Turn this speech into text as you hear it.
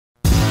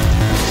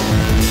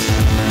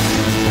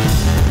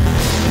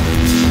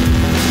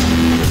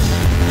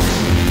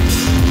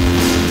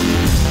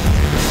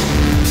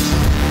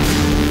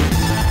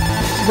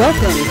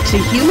Welcome to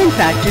Human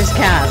Factors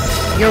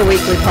Cast, your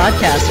weekly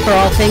podcast for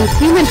all things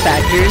human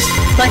factors,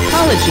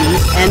 psychology,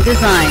 and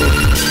design.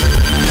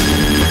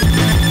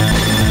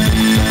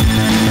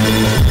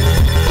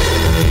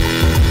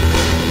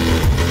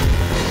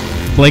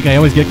 Blake, I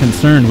always get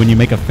concerned when you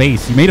make a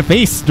face. You made a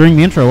face during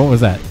the intro. What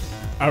was that?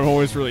 I'm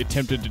always really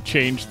tempted to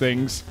change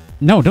things.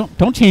 No,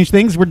 don't change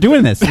things. We're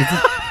doing this.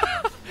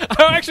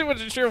 I actually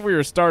wasn't sure if we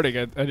were starting.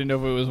 I didn't know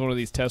if it was one of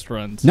these test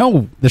runs.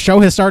 No, the show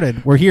has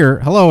started. We're here.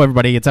 Hello,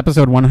 everybody. It's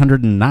episode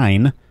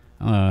 109.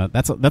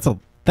 That's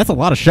a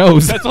lot of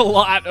shows. That's a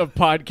lot of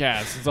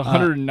podcasts. It's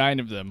 109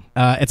 of them.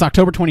 It's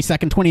October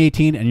 22nd,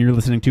 2018, and you're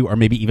listening to, or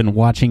maybe even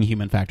watching,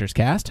 Human Factors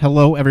Cast.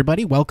 Hello,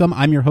 everybody. Welcome.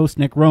 I'm your host,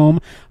 Nick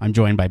Roome. I'm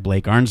joined by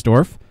Blake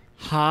Arnsdorff.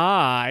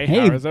 Hi.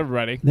 Hey. How is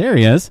everybody? There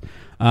he is.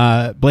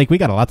 Blake, we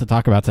got a lot to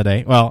talk about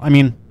today. Well, I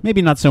mean,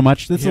 maybe not so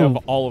much. We have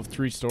all of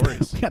 3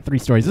 stories. We got 3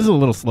 stories. This is a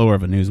little slower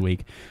of a news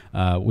week.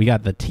 We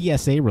got the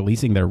TSA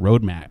releasing their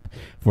roadmap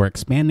for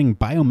expanding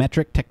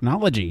biometric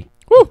technology.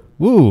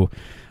 Woo!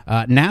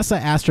 NASA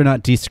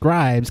astronaut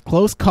describes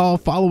close call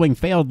following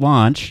failed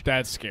launch.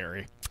 That's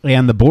scary.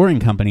 And the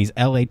Boring Company's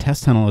LA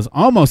test tunnel is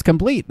almost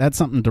complete. That's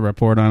something to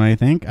report on, I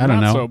think. I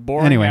don't know. Not so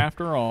boring anyway,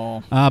 after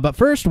all. But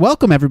first,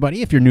 welcome,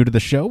 everybody. If you're new to the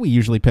show, we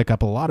usually pick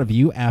up a lot of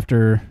you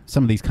after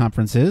some of these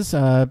conferences.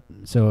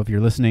 So if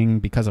you're listening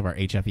because of our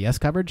HFES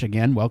coverage,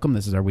 again, welcome.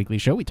 This is our weekly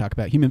show. We talk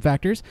about human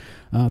factors.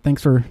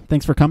 Thanks for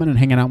coming and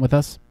hanging out with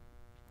us.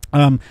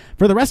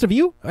 For the rest of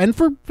you, and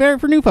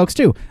for new folks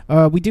too,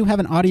 we do have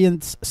an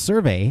audience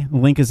survey. The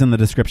link is in the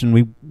description.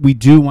 We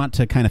do want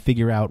to kind of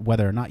figure out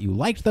whether or not you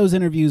liked those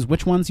interviews,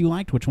 which ones you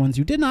liked, which ones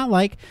you did not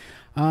like,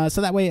 so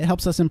that way it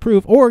helps us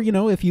improve. Or,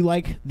 if you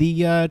like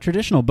the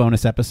traditional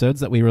bonus episodes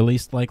that we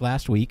released like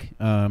last week,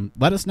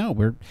 let us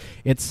know.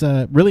 It's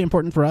really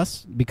important for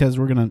us because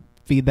we're going to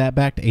feed that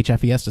back to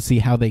HFES to see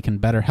how they can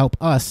better help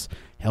us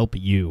help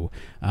you.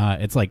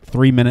 It's like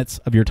 3 minutes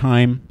of your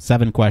time,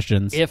 7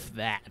 questions. If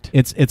that.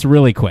 It's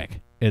really quick.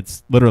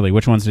 It's literally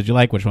which ones did you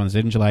like, which ones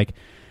didn't you like.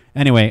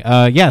 Anyway,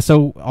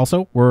 so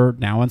also we're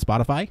now on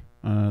Spotify.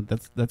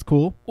 That's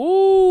cool.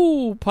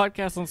 Ooh,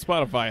 podcast on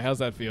Spotify. How's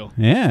that feel?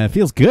 Yeah, it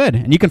feels good.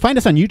 And you can find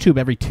us on YouTube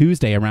every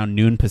Tuesday around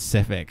noon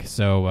Pacific.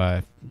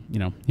 So,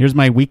 here's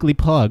my weekly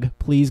plug.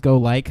 Please go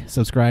like,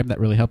 subscribe. That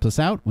really helps us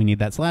out. We need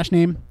that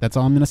 /name. That's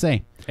all I'm going to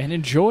say. And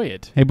enjoy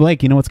it. Hey,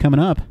 Blake, you know what's coming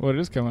up? What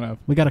is coming up?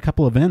 We got a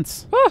couple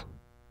events.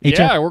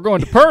 Yeah, we're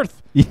going to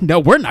Perth. No,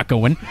 we're not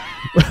going.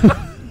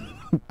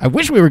 I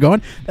wish we were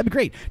going. That'd be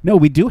great. No,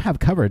 we do have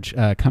coverage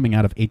coming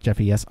out of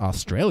HFES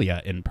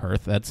Australia in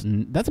Perth. That's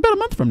about a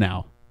month from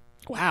now.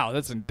 Wow,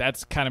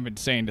 that's kind of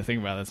insane to think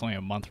about. That's only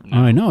a month from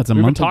now. Oh, I know. It's a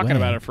month away. We've been talking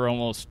about it for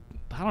almost,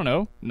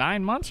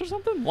 9 months or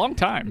something? Long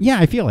time. Yeah,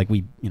 I feel like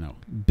we,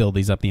 build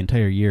these up the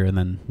entire year, and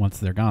then once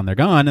they're gone,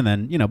 and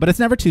then, but it's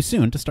never too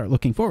soon to start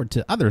looking forward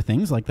to other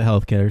things like the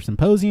Healthcare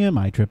Symposium,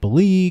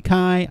 IEEE,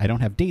 Chi. I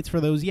don't have dates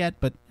for those yet,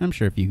 but I'm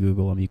sure if you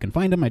Google them, you can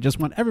find them. I just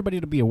want everybody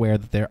to be aware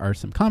that there are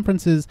some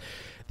conferences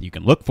that you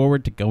can look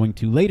forward to going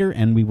to later,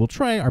 and we will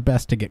try our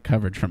best to get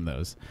coverage from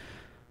those.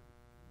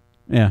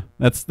 Yeah,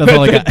 that's all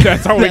I got.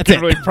 That's all we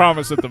can really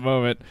promise at the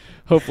moment.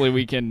 Hopefully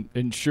we can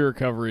ensure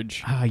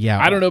coverage.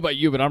 Yeah. I don't know about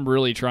you, but I'm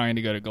really trying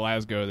to go to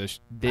Glasgow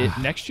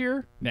next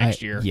year?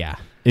 Next year. Yeah.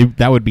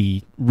 That would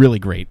be really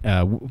great.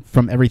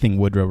 From everything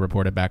Woodrow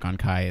reported back on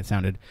Chi, it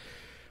sounded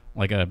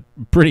like a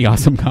pretty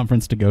awesome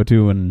conference to go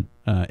to, and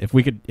if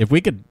we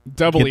could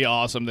doubly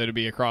awesome that it'd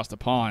be across the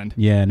pond.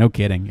 Yeah, no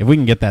kidding. If we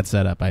can get that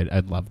set up,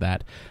 I'd love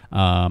that. We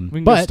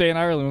can go stay in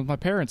Ireland with my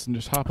parents and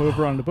just hop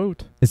over on the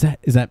boat. Is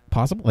that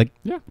possible? Like,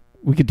 yeah.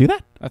 We could do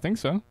that? I think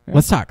so. Yeah.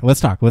 Let's talk.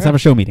 Let's have a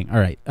show meeting. All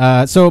right.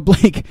 So,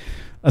 Blake,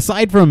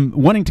 aside from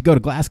wanting to go to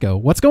Glasgow,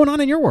 what's going on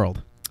in your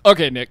world?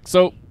 Okay, Nick.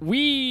 So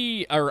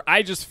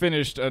I just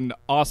finished an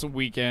awesome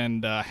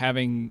weekend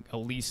having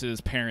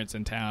Elise's parents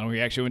in town. We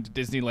actually went to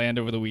Disneyland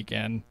over the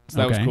weekend, so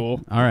that was cool.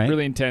 All right.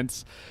 Really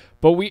intense.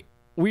 But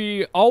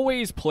we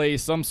always play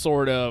some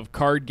sort of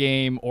card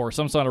game or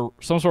some sort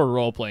of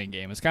role-playing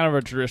game. It's kind of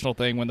a traditional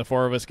thing when the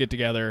 4 of us get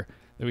together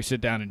that we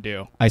sit down and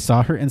do. I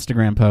saw her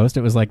Instagram post.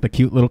 It was like the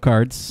cute little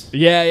cards.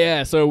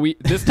 Yeah. So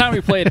this time we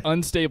played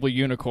Unstable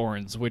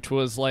Unicorns, which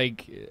was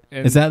like...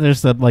 Is that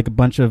there's a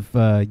bunch of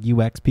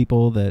UX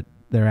people that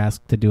they're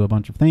asked to do a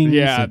bunch of things?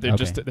 Yeah, they're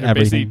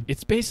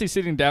basically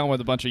sitting down with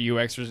a bunch of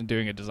UXers and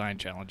doing a design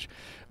challenge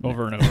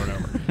over and over and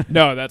over.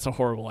 No, that's a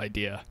horrible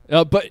idea.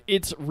 But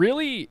it's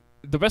really...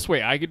 The best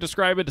way I could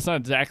describe it, it's not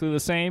exactly the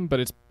same,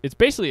 but it's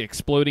basically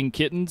exploding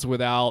kittens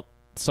without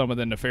some of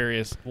the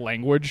nefarious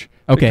language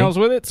that comes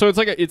with it. So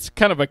it's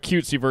kind of a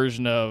cutesy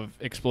version of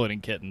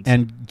Exploding Kittens.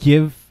 And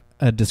give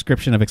a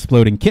description of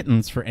Exploding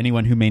Kittens for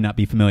anyone who may not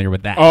be familiar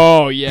with that.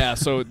 Oh, yeah.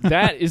 So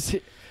that is...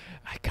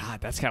 God,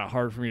 that's kind of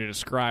hard for me to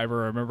describe or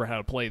remember how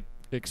to play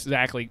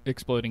exactly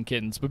Exploding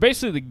Kittens. But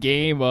basically the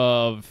game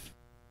of...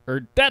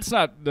 Or that's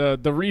not the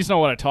reason I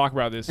want to talk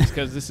about this is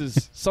because this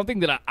is something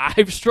that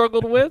I've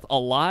struggled with a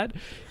lot.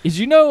 Is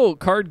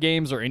card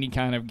games or any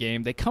kind of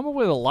game, they come up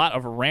with a lot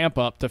of ramp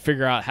up to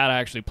figure out how to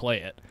actually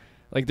play it.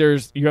 Like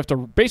you have to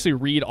basically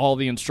read all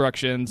the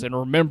instructions and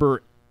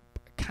remember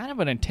kind of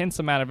an intense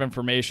amount of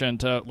information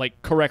to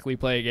like correctly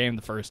play a game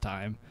the first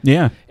time.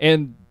 Yeah.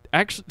 And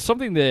actually,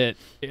 something that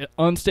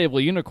Unstable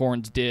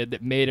Unicorns did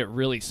that made it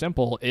really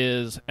simple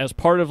is, as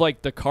part of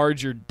like the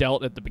cards you're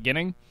dealt at the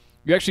beginning,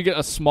 you actually get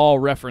a small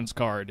reference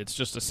card. It's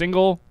just a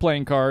single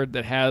playing card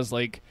that has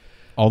like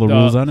all the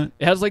rules on it.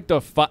 It has like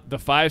the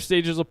 5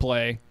 stages of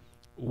play,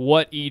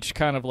 what each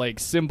kind of like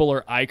symbol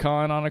or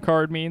icon on a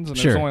card means, and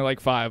there's only like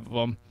 5 of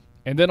them.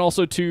 And then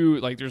also too,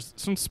 like there's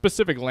some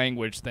specific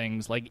language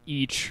things, like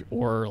each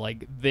or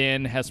like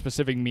then has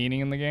specific meaning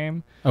in the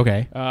game.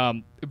 Okay.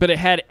 But it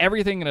had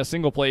everything in a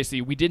single place.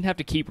 So we didn't have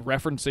to keep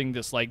referencing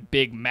this like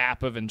big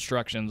map of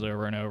instructions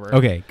over and over.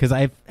 Okay, because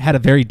I've had a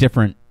very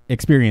different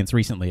experience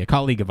recently. A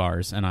colleague of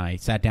ours and I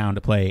sat down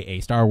to play a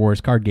Star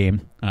Wars card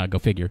game. Go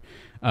figure.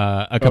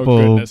 A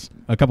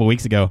couple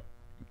weeks ago.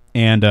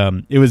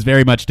 And it was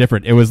very much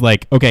different. It was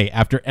like, okay,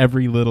 after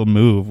every little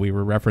move, we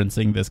were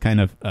referencing this kind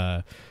of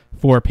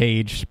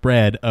 4-page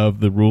spread of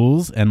the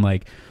rules and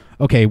like,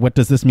 okay, what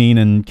does this mean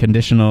in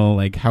conditional?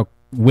 Like,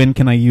 when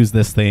can I use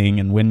this thing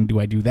and when do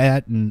I do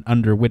that? And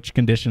under which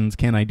conditions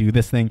can I do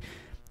this thing?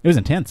 It was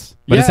intense.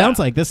 But it sounds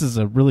like this is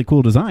a really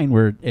cool design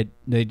where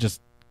they just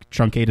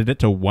truncated it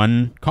to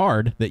one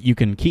card that you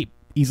can keep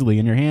easily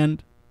in your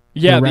hand.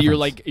 Yeah, that you're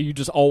like, you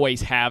just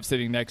always have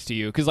sitting next to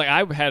you. Because like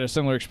I've had a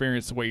similar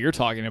experience to what you're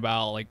talking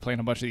about, like playing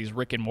a bunch of these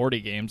Rick and Morty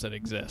games that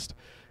exist.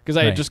 Because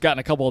I had just gotten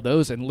a couple of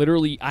those, and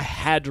literally I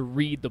had to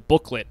read the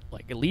booklet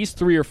like at least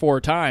 3 or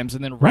 4 times,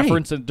 and then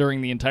reference it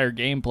during the entire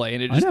gameplay,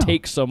 and it just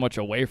takes so much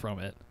away from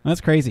it.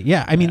 That's crazy.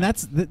 Yeah, I mean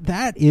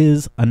that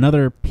is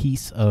another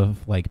piece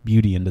of like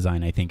beauty in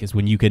design. I think is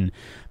when you can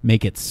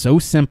make it so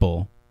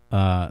simple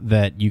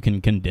that you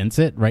can condense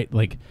it. Right,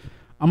 like.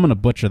 I'm going to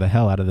butcher the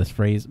hell out of this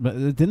phrase, but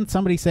didn't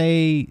somebody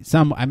say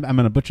I'm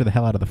going to butcher the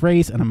hell out of the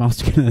phrase, and I'm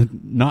also going to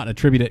not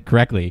attribute it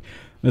correctly. It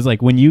was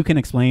like when you can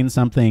explain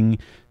something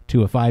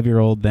to a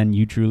 5-year-old, then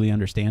you truly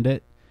understand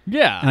it.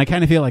 Yeah. And I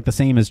kind of feel like the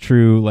same is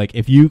true. Like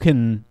if you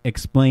can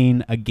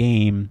explain a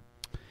game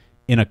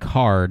in a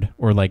card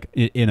or like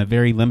in a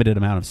very limited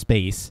amount of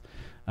space,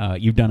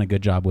 you've done a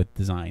good job with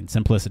design,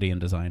 simplicity in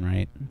design,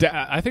 right?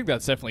 I think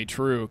that's definitely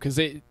true because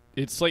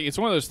it's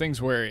one of those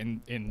things where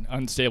in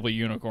Unstable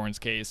Unicorn's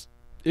case,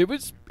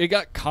 it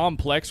got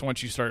complex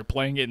once you started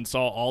playing it and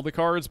saw all the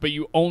cards, but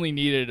you only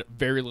needed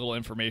very little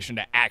information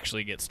to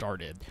actually get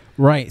started.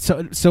 Right.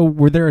 So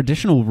were there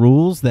additional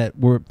rules that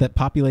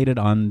populated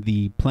on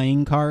the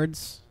playing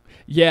cards?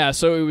 Yeah,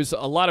 so it was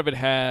a lot of it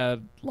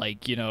had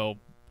like,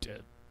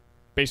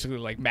 basically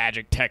like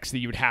magic text that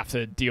you would have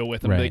to deal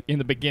with in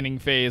the beginning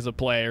phase of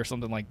play or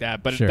something like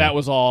that. But that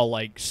was all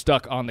like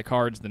stuck on the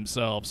cards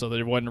themselves, so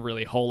there wasn't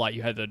really a whole lot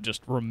you had to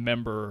just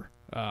remember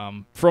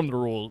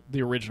from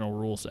the original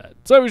rule set.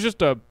 So it was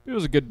just a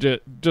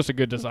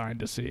good design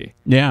to see.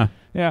 Yeah.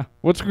 Yeah.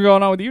 What's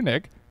going on with you,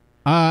 Nick?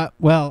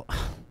 Well,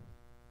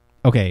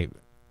 okay.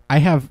 I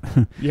have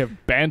you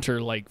have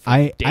banter like for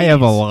days. I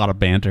have a lot of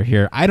banter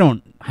here. I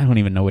don't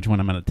even know which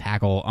one I'm going to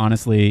tackle.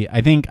 Honestly,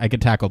 I think I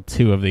could tackle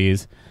 2 of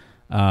these.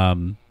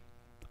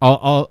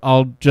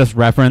 I'll just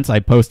reference. I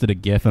posted a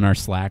GIF in our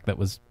Slack that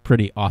was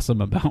pretty awesome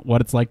about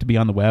what it's like to be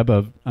on the web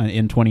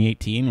in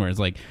 2018, where it's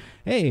like,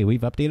 hey, we've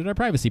updated our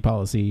privacy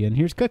policy, and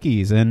here's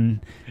cookies,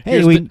 and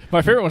hey,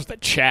 my favorite was the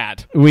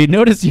chat. We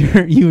noticed you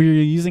were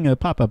using a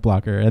pop-up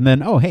blocker, and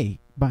then hey,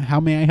 how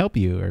may I help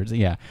you? Or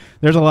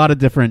there's a lot of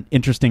different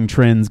interesting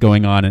trends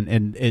going on,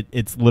 and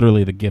it's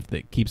literally the gift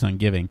that keeps on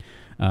giving.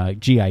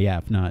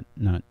 GIF, not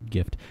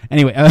gift.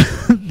 Anyway,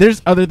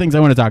 there's other things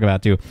I want to talk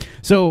about too.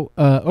 So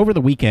over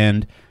the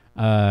weekend,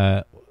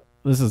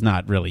 this is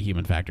not really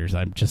human factors.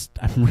 I'm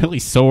really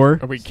sore.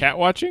 Are we cat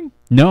watching?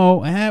 No.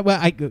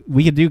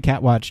 We could do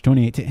Cat Watch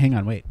 2018. Hang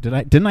on, wait.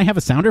 Didn't I have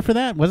a sounder for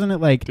that? Wasn't it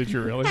like? Did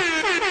you really?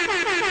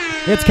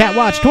 It's Cat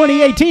Watch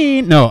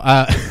 2018. No,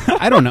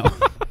 I don't know.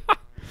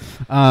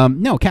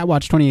 No, Cat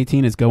Watch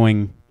 2018 is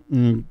going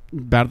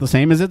about the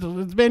same as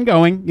it's been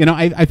going.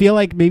 I feel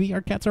like maybe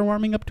our cats are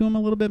warming up to him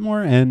a little bit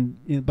more,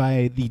 and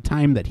by the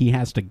time that he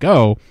has to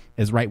go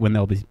is right when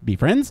they'll be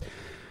friends.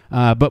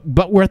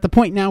 But we're at the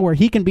point now where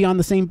he can be on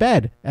the same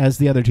bed as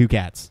the other 2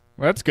 cats.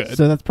 Well, that's good.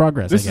 So that's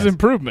progress. This is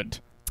improvement.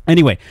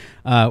 Anyway,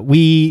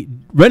 we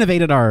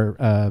renovated our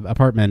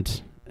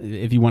apartment,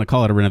 if you want to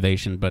call it a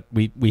renovation, but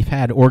we've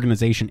had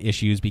organization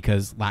issues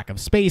because lack of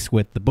space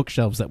with the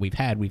bookshelves that we've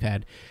had. We've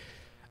had,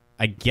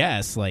 I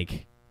guess,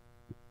 like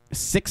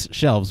 6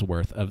 shelves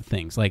worth of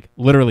things, like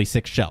literally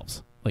 6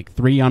 shelves, like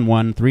 3 on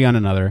one, 3 on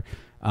another,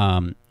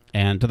 and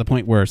to the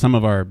point where some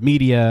of our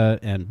media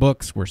and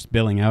books were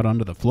spilling out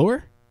onto the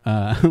floor.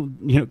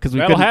 Because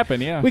that'll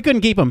happen. Yeah, we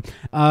couldn't keep them,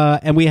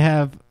 and we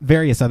have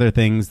various other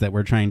things that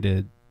we're trying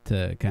to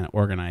kind of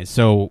organize.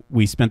 So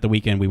we spent the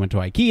weekend. We went to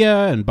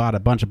IKEA and bought a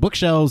bunch of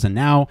bookshelves, and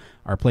now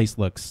our place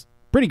looks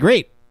pretty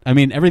great. I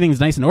mean, everything's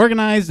nice and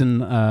organized,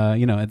 and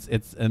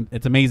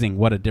it's amazing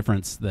what a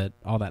difference that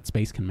all that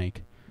space can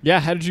make. Yeah,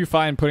 how did you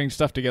find putting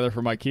stuff together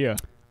from IKEA?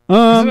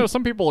 I know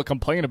some people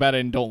complain about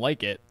it and don't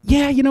like it.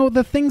 Yeah,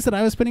 the things that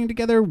I was putting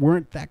together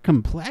weren't that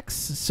complex,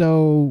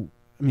 so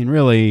I mean,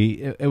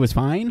 really, it was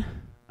fine.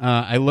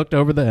 I looked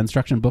over the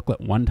instruction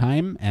booklet one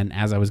time, and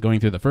as I was going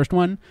through the first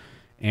one,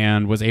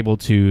 and was able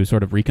to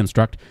sort of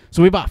reconstruct.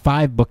 So we bought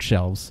 5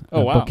 bookshelves,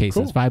 bookcases,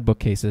 cool. 5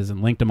 bookcases,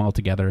 and linked them all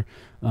together.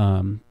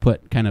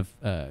 Put kind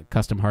of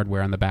custom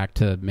hardware on the back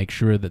to make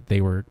sure that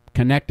they were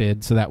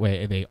connected, so that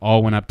way they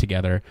all went up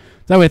together.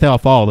 So that way if they'll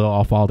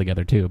all fall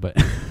together too.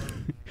 But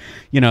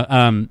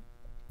I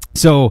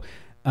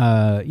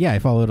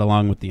followed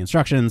along with the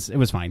instructions. It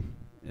was fine,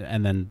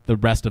 and then the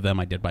rest of them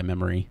I did by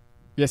memory.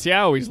 Yeah, see, I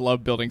always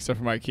love building stuff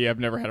from IKEA. I've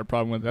never had a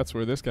problem with it. That's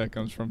where this guy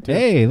comes from, too.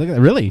 Hey, look at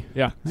that. Really?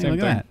 Yeah, hey, same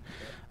look thing. At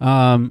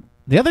that.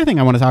 The other thing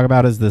I want to talk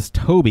about is this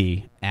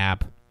Toby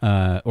app,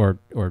 or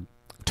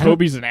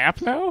Toby's an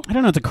app now? I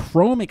don't know. It's a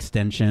Chrome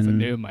extension. It's the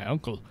name of my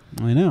uncle.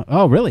 I know.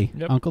 Oh, really?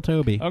 Yep. Uncle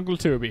Toby. Uncle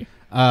Toby.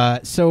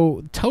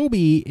 So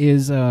Toby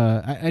is,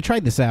 I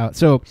tried this out.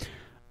 So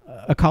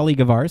a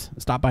colleague of ours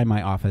stopped by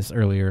my office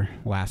earlier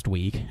last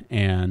week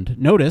and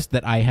noticed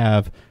that I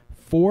have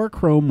 4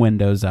 Chrome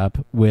windows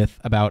up with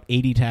about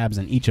 80 tabs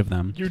in each of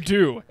them. You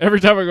do. Every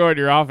time I go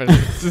into your office,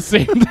 it's the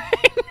same thing.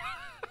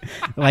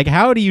 Like,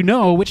 how do you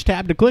know which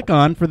tab to click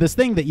on for this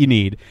thing that you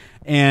need?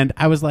 And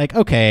I was like,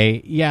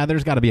 okay, yeah,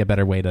 there's got to be a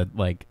better way to,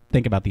 like,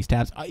 think about these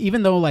tabs.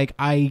 Even though, like,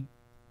 I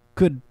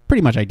could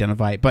pretty much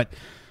identify it. But,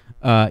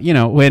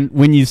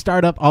 when you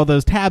start up all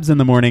those tabs in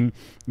the morning,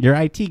 your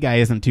IT guy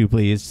isn't too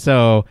pleased.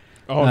 So...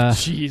 Oh,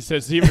 jeez.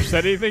 Has he ever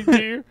said anything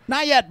to you?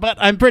 Not yet, but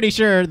I'm pretty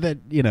sure that,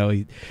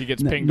 he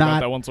gets pinged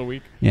about that once a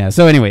week. Yeah,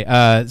 so anyway,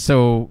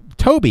 so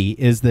Toby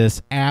is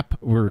this app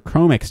or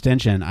Chrome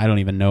extension, I don't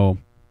even know,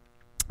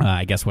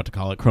 I guess what to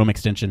call it, Chrome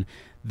extension,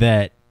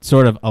 that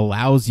sort of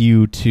allows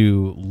you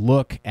to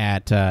look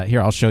at,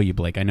 here, I'll show you,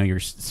 Blake. I know you're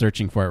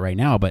searching for it right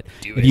now, but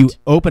if you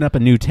open up a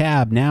new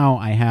tab, now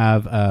I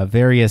have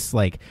various,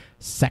 like,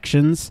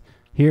 sections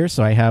here.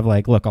 So I have,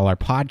 like, look, all our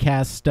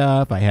podcast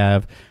stuff. I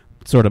have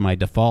sort of my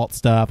default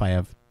stuff. I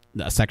have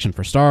a section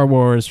for Star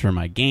Wars, for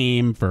my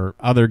game, for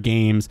other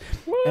games.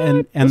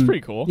 And that's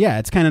pretty cool. Yeah,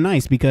 it's kind of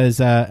nice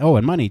because,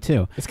 and money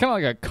too. It's kind of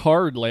like a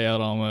card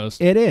layout almost.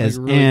 It is.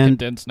 Like really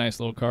condensed, nice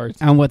little cards.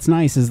 And what's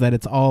nice is that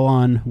it's all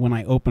on when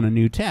I open a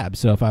new tab.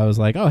 So if I was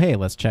like, oh, hey,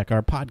 let's check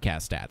our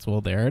podcast stats.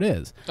 Well, there it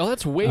is. Oh,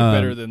 that's way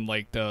better than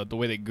like the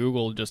way that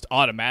Google just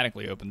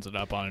automatically opens it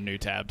up on a new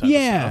tab type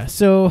yeah, of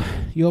stuff. So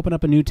you open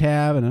up a new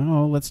tab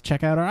and, let's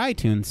check out our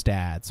iTunes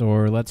stats,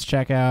 or let's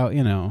check out,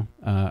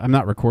 I'm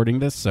not recording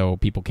this so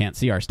people can't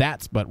see our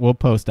stats, but we'll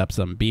post up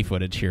some B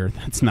footage here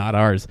that's not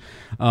ours.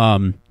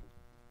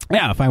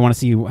 If I want to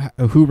see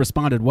who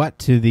responded what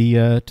to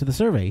the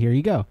survey, here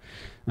you go.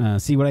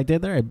 See what I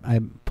did there? I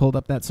pulled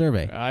up that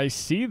survey. I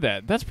see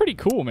that. That's pretty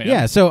cool, man.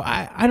 Yeah. So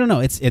I don't know.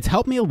 It's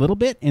helped me a little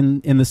bit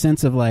in the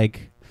sense of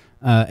like,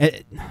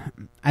 I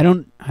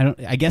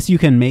guess you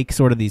can make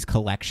sort of these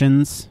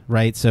collections,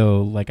 right?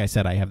 So like I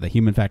said, I have the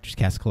Human Factors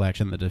Cast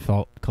collection, the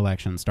default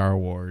collection, Star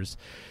Wars,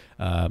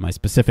 my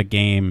specific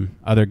game,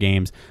 other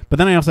games. But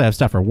then I also have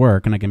stuff for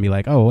work, and I can be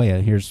like, oh,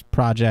 wait, here's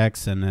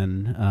projects. And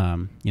then,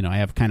 I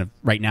have kind of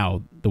right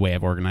now the way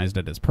I've organized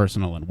it is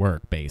personal and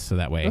work based. So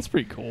that way. That's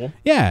pretty cool.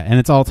 Yeah. And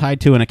it's all tied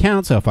to an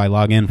account. So if I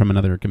log in from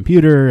another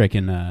computer, I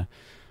can,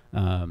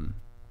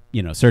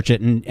 search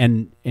it.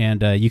 And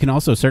you can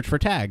also search for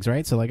tags,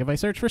 right? So like if I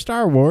search for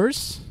Star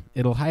Wars,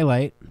 it'll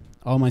highlight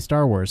all my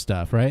Star Wars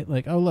stuff, right?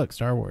 Like, oh, look,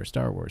 Star Wars,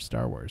 Star Wars,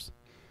 Star Wars.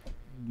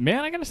 Man,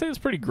 I gotta say it's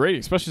pretty great,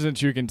 especially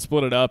since you can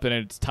split it up and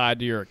it's tied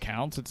to your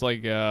accounts. It's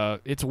like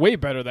it's way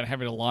better than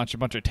having to launch a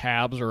bunch of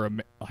tabs or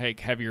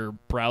have your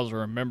browser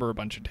remember a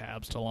bunch of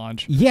tabs to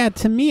launch. Yeah,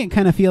 to me it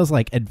kind of feels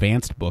like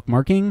advanced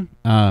bookmarking.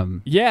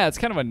 Yeah, it's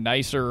kind of a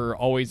nicer,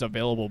 always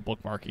available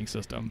bookmarking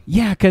system.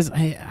 Yeah, because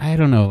I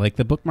don't know, like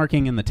the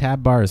bookmarking in the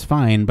tab bar is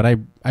fine, but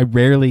I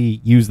rarely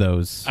use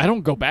those. I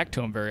don't go back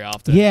to them very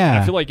often.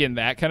 Yeah, I feel like in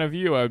that kind of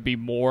view, I would be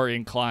more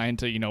inclined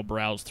to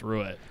browse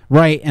through it.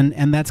 Right,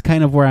 and that's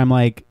kind of where I'm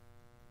like,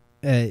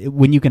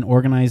 when you can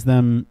organize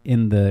them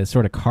in the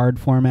sort of card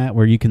format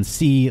where you can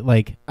see,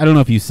 like, I don't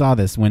know if you saw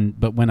this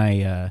but when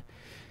I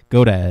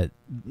go to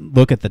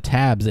look at the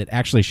tabs, it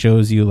actually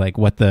shows you like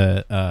what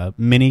the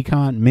mini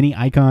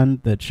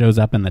icon that shows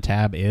up in the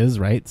tab is,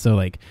 right? So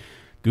like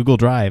Google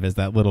Drive is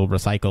that little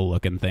recycle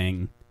looking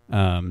thing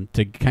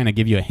to kind of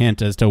give you a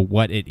hint as to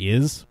what it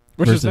is.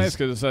 Which is nice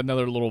because it's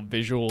another little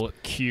visual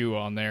cue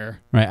on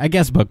there. Right. I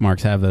guess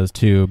bookmarks have those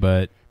too,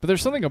 but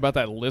there's something about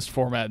that list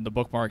format in the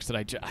bookmarks that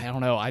I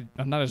don't know. I'm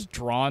not as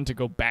drawn to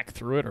go back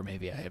through it, or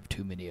maybe I have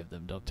too many of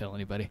them. Don't tell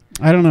anybody.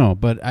 I don't know,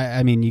 but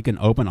I mean, you can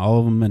open all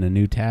of them in a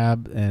new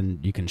tab,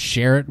 and you can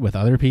share it with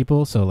other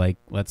people. So, like,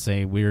 let's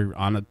say we're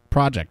on a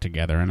project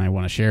together, and I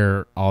want to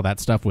share all that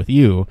stuff with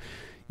you.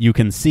 You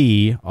can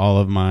see all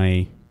of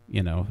my,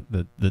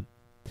 the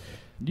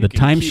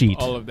timesheet.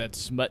 All of that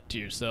smut to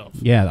yourself.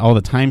 Yeah, all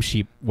the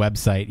timesheet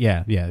website.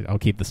 Yeah, I'll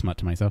keep the smut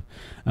to myself.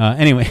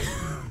 Anyway.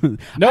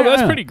 No,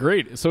 that's pretty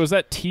great. So is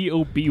that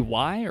TOBY?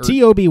 Or?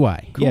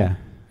 TOBY, cool. Yeah.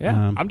 Yeah,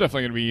 I'm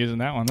definitely going to be using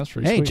that one. That's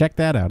pretty sweet. Hey, check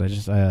that out. I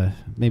just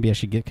maybe I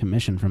should get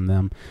commission from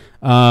them.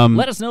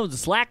 Let us know in the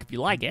Slack if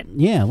you like it.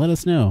 Yeah, let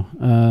us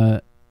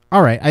know.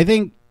 All right, I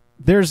think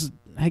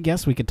I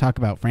guess we could talk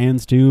about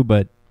Franz too,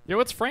 but Yeah,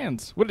 what's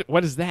Franz?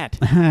 What is that?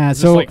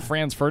 Is this like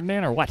Franz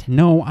Ferdinand or what?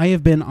 No, I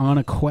have been on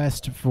a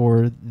quest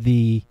for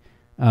the...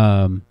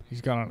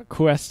 He's gone on a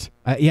quest.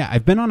 Yeah,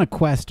 I've been on a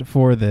quest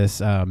for this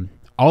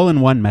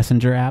all-in-one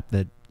messenger app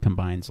that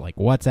combines like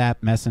WhatsApp,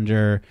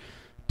 Messenger,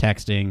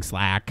 texting,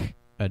 Slack,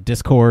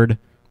 Discord,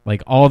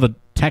 like all the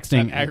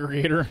texting. An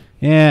aggregator.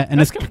 Yeah, and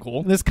that's kind of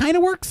cool. This kind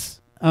of works.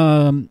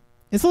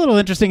 It's a little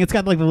interesting. It's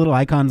got like the little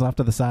icons off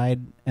to the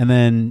side, and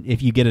then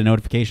if you get a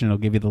notification, it'll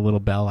give you the little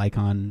bell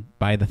icon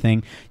by the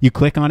thing. You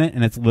click on it,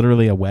 and it's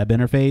literally a web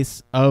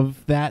interface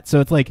of that.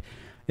 So it's like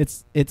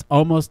it's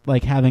almost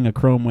like having a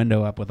Chrome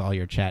window up with all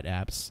your chat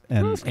apps,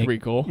 and that's pretty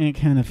cool. It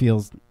kind of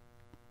feels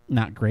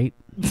not great.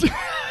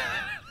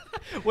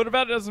 What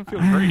about it doesn't feel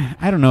great?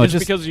 I don't know. Is it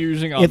because you're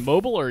using on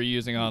mobile or are you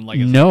using on like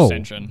an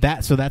extension?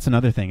 So that's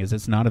another thing. Is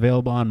it's not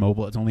available on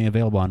mobile. It's only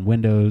available on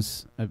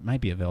Windows. It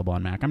might be available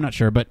on Mac. I'm not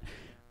sure, but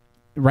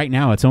right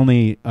now it's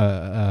only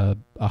a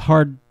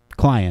hard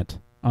client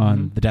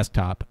on the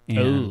desktop,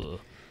 and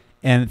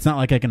it's not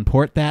like I can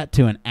port that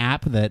to an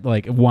app that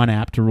like one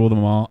app to rule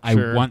them all.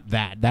 Sure. I want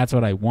that. That's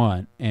what I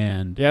want.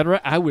 And yeah,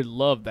 I would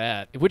love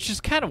that. Which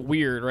is kind of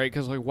weird, right?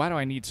 Because like, why do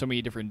I need so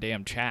many different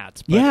damn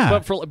chats?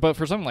 But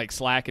for something like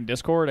Slack and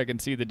Discord, I can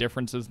see the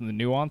differences and the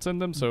nuance in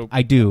them. So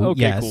I do.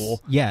 Okay, yes,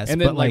 cool. Yes, and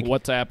then like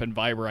WhatsApp and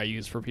Viber, I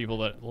use for people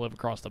that live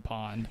across the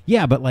pond.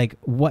 Yeah, but like,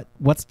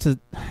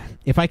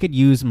 if I could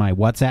use my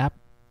WhatsApp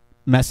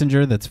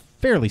Messenger that's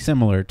fairly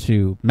similar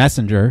to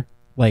Messenger,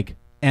 like.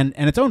 And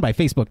it's owned by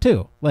Facebook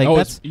too. Like,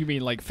 you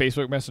mean like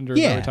Facebook Messenger?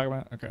 Yeah. Is that what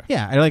we're talking about? Okay.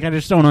 Yeah, I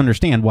just don't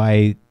understand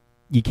why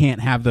you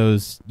can't have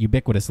those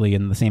ubiquitously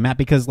in the same app,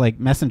 because like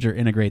Messenger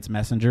integrates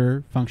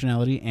Messenger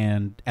functionality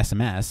and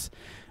SMS.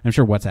 I'm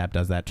sure WhatsApp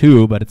does that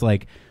too, but it's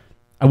like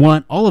I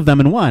want all of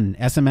them in one: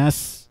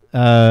 SMS,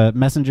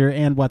 Messenger,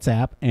 and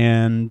WhatsApp,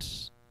 and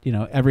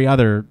every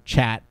other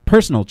chat,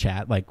 personal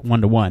chat, like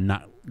one-to-one,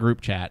 not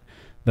group chat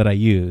that I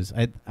use.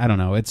 I don't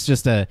know. It's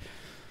just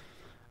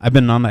I've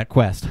been on that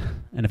quest,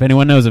 and if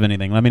anyone knows of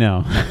anything, let me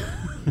know.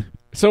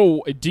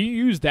 So, do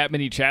you use that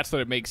many chats that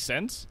it makes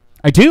sense?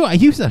 I do. I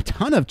use a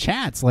ton of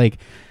chats. Like,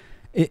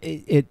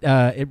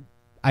 I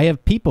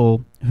have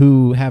people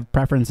who have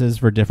preferences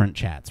for different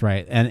chats,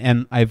 right?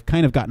 And I've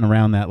kind of gotten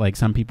around that. Like,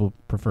 some people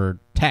prefer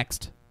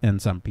text, and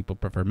some people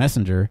prefer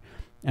Messenger,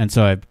 and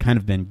so I've kind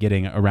of been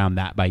getting around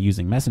that by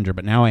using Messenger.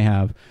 But now I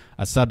have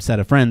a subset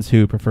of friends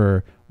who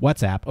prefer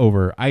WhatsApp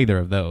over either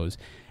of those,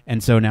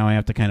 and so now I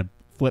have to kind of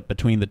flip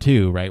between the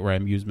two, right, where I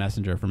use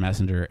Messenger for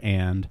Messenger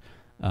and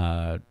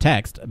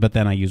text, but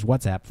then I use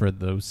WhatsApp for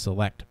those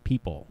select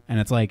people. And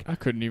it's like, I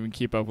couldn't even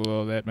keep up with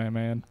all that,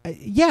 man.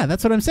 Yeah,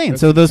 that's what I'm saying.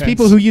 That's so those intense.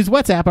 people who use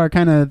WhatsApp are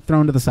kind of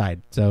thrown to the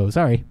side. So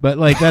sorry, but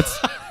like that's...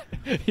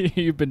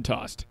 You've been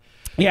tossed.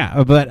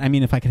 Yeah, but I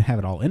mean, if I could have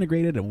it all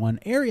integrated in one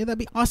area, that'd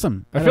be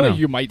awesome. I feel like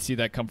you might see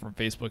that come from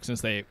Facebook,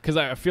 because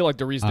I feel like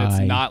the reason it's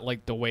not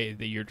like the way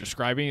that you're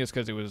describing is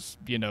because it was,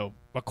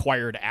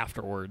 acquired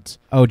afterwards.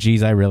 Oh,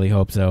 geez, I really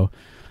hope so.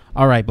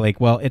 All right,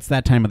 Blake. Well, it's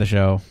that time of the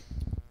show.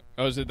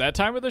 Oh, is it that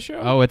time of the show?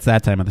 Oh, it's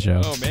that time of the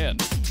show. Oh, man.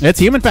 It's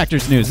Human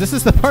Factors News. This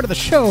is the part of the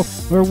show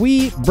where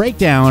we break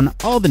down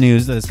all the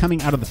news that is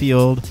coming out of the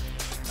field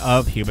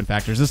of human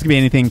factors. This could be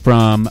anything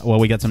from,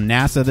 we got some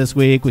NASA this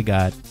week. We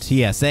got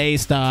TSA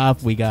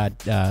stuff. We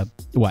got,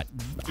 Elon.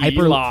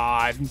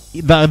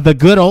 The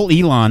good old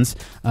Elons.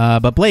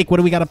 But Blake, what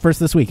do we got up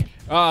first this week?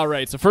 All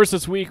right. So first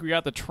this week, we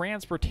got the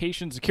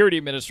Transportation Security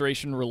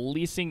Administration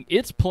releasing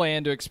its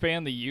plan to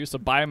expand the use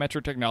of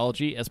biometric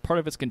technology as part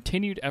of its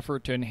continued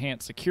effort to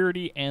enhance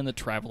security and the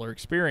traveler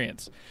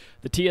experience.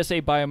 The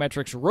TSA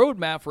Biometrics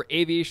roadmap for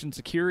aviation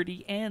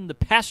security and the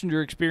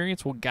passenger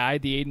experience will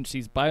guide the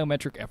agency's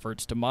biometric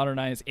efforts to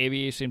modernize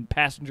aviation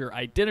passenger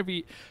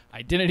identity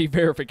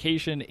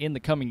verification in the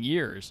coming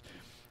years.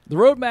 The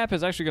roadmap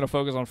is actually going to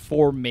focus on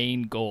 4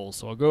 main goals.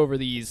 So I'll go over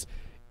these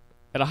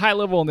at a high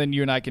level, and then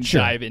you and I can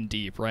dive in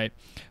deep, right?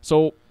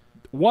 So,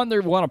 one, they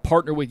want to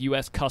partner with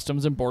U.S.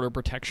 Customs and Border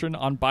Protection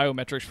on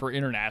biometrics for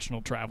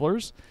international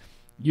travelers,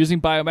 using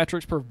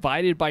biometrics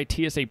provided by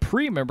TSA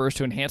pre-members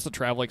to enhance the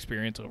travel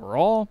experience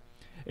overall,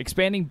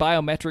 expanding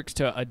biometrics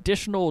to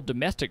additional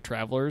domestic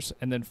travelers,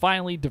 and then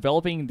finally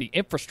developing the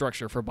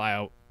infrastructure for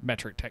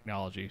biometric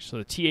technology.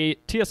 So the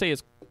TSA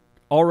is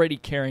already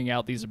carrying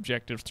out these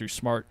objectives through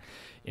smart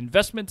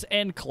investments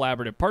and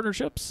collaborative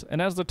partnerships.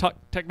 And as the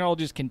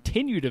technologies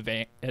continue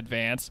to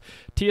advance,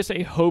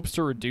 TSA hopes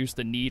to reduce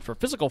the need for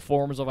physical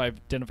forms of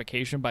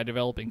identification by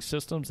developing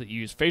systems that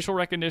use facial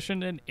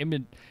recognition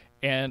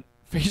and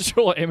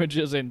facial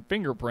images and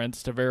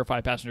fingerprints to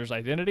verify passengers'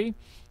 identity.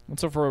 And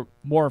so for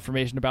more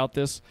information about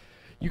this,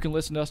 you can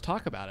listen to us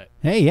talk about it.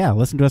 Hey, yeah,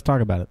 listen to us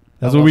talk about it.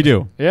 That's what we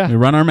do. Yeah. We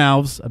run our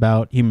mouths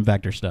about human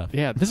factor stuff.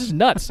 Yeah, this is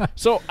nuts.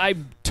 So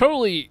I'm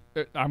going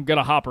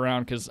to hop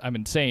around because I'm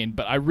insane,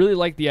 but I really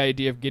like the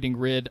idea of getting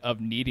rid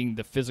of needing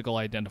the physical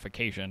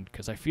identification,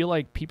 because I feel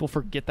like people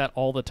forget that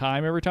all the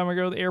time every time I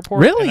go to the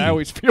airport. Really? And I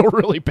always feel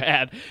really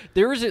bad.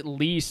 There is at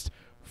least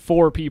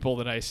 4 people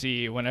that I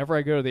see whenever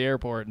I go to the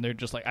airport, and they're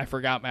just like, I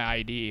forgot my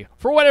ID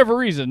for whatever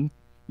reason.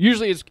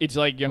 Usually it's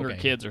like younger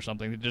kids or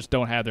something that just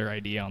don't have their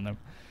ID on them.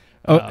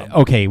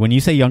 Okay. When you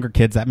say younger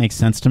kids, that makes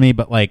sense to me.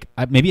 But like,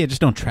 maybe I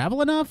just don't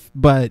travel enough.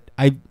 But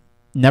I've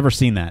never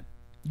seen that.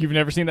 You've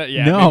never seen that?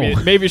 Yeah. No.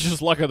 Maybe it's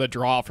just luck of the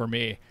draw for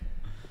me.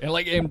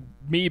 And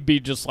me be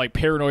just like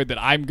paranoid that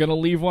I'm gonna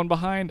leave one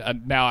behind.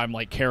 Now I'm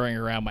like carrying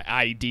around my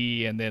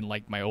ID and then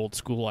like my old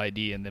school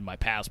ID and then my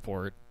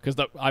passport because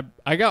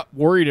I got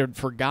worried and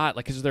forgot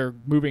like because they're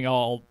moving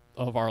all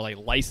of our like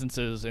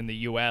licenses in the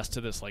U.S.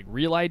 to this like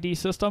real ID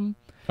system.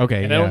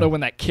 Okay, and I don't know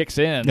when that kicks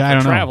in for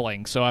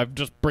traveling, so I'm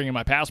just bringing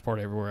my passport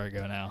everywhere I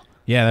go now.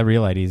 Yeah, that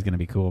real ID is gonna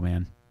be cool,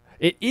 man.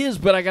 It is,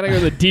 but I gotta go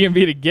to the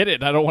DMV to get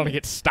it. And I don't want to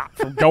get stopped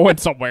from going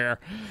somewhere.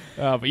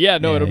 But yeah,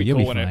 no, it'll be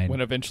cool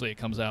when eventually it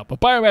comes out. But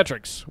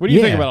biometrics, what do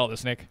you think about all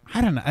this, Nick?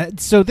 I don't know.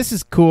 So this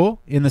is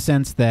cool in the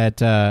sense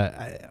that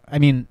I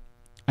mean,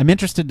 I'm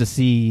interested to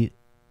see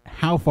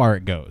how far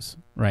it goes,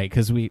 right?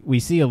 Because we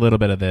see a little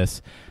bit of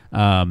this.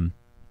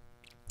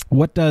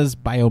 What does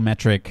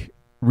biometric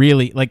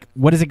really like?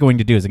 What is it going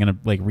to do? Is it going to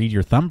like read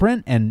your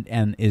thumbprint,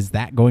 and is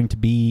that going to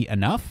be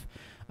enough?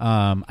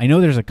 I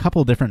know there's a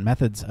couple different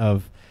methods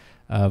of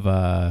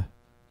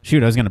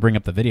shoot, I was going to bring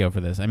up the video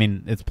for this. I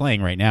mean, it's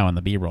playing right now in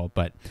the B-roll,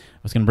 but I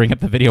was going to bring up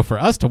the video for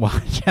us to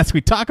watch as we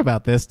talk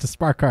about this to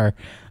spark our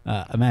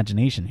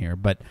imagination here.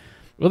 But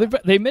well,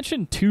 they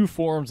mentioned two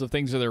forms of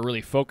things that they're really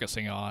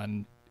focusing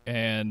on,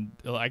 and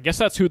I guess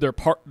that's who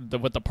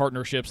what the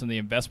partnerships and the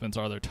investments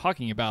are they're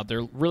talking about.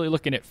 They're really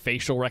looking at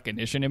facial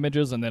recognition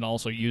images and then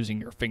also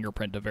using your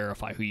fingerprint to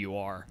verify who you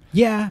are.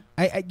 Yeah,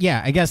 I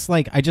guess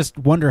like I just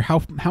wonder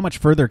how much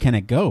further can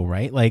it go,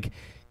 right? Like,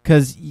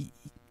 because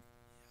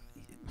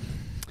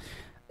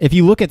if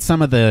you look at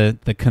some of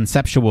the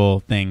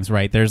conceptual things,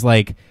 right, there's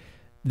like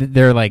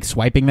they're like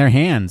swiping their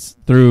hands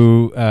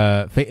through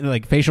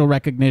like facial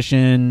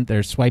recognition.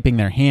 They're swiping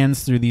their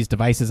hands through these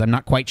devices. I'm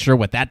not quite sure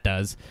what that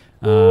does.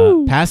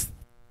 Past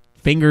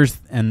fingers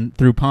and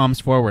through palms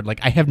forward. Like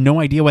I have no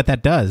idea what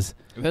that does.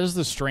 That is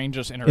the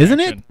strangest interaction. Isn't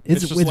it?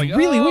 It's just like,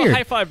 really weird.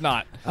 High five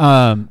not.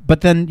 But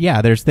then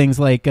there's things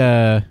like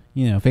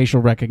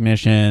facial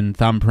recognition,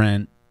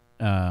 thumbprinting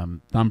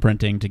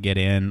to get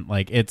in.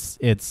 Like it's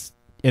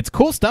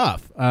cool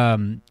stuff,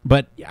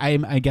 but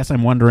I guess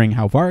I'm wondering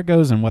how far it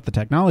goes and what the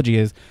technology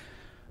is.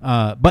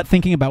 But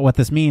thinking about what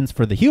this means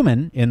for the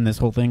human in this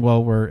whole thing,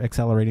 well, we're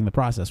accelerating the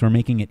process. We're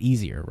making it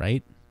easier,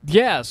 right?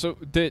 Yeah, so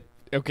I'm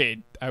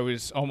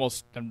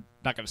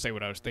not going to say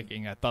what I was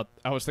thinking. I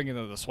was thinking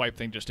that the swipe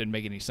thing just didn't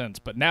make any sense.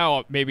 But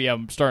now maybe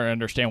I'm starting to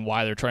understand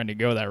why they're trying to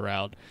go that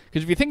route.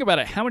 Because if you think about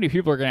it, how many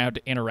people are going to have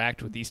to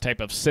interact with these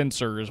type of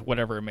sensors,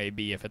 whatever it may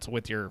be, if it's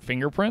with your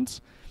fingerprints?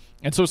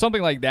 And so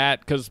something like that,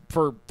 because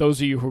for those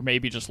of you who may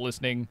be just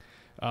listening,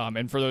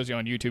 and for those of you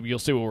on YouTube, you'll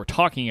see what we're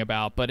talking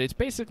about. But it's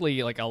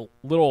basically like a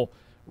little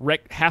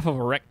half of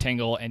a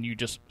rectangle, and you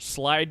just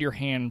slide your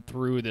hand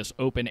through this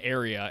open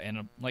area,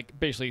 and like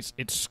basically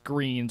it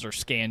screens or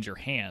scans your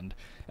hand.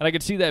 And I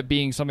could see that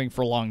being something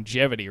for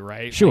longevity,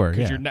 right? Sure,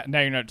 Because you're not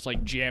just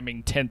like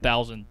jamming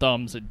 10,000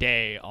 thumbs a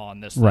day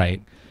on this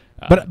right.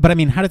 thing. But I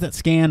mean, how does it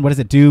scan? What does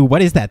it do?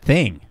 What is that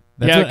thing?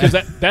 Because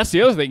that's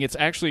the other thing. It's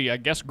actually, I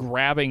guess,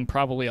 grabbing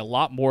probably a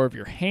lot more of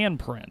your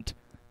handprint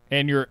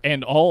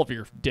and all of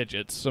your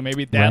digits. So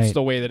maybe that's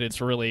the way that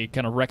it's really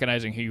kind of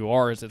recognizing who you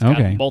are. Is it's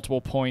got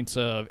multiple points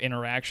of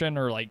interaction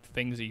or like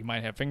things that you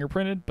might have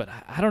fingerprinted. But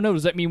I don't know.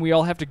 Does that mean we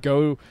all have to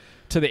go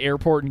to the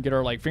airport and get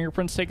our like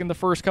fingerprints taken the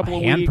first couple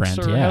of weeks?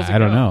 Handprint, yeah. I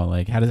don't know.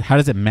 Like how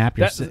does it map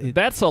your?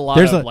 That's a lot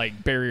of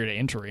like barrier to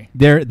entry.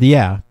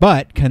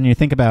 But can you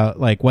think about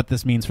like what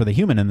this means for the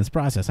human in this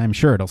process? I'm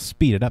sure it'll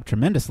speed it up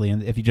tremendously.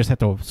 And if you just have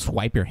to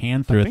swipe your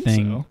hand through a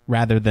thing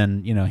rather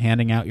than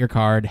handing out your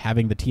card,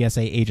 having the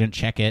TSA agent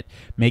check it,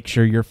 make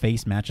sure your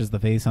face matches the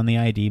face on the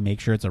ID, make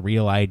sure it's a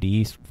real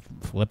ID,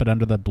 flip it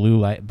under the blue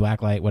light,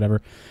 black light,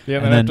 whatever. Yeah,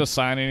 and then don't have to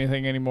sign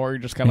anything anymore. You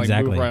just kind of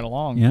like move right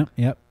along.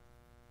 Yep.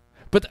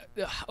 But,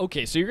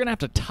 okay, so you're going to have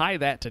to tie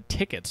that to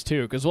tickets,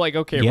 too, because, like,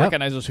 it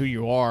recognizes who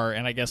you are,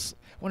 and I guess,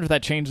 I wonder if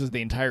that changes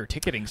the entire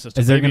ticketing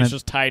system. Maybe it's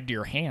just tied to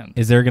your hand.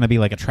 Is there going to be,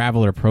 like, a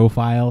traveler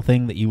profile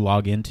thing that you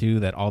log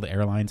into that all the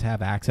airlines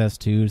have access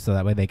to, so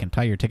that way they can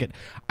tie your ticket?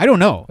 I don't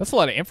know. That's a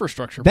lot of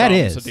infrastructure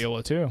problems to deal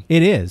with, too.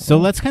 It is. So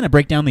let's kind of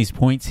break down these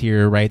points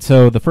here, right?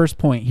 So the first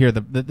point here,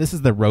 this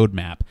is the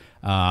roadmap,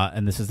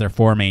 and this is their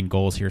 4 main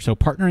goals here. So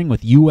partnering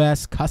with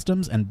U.S.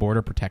 Customs and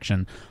Border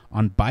Protection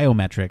on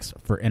biometrics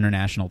for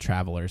international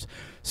travelers.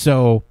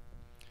 So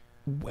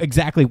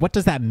exactly what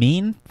does that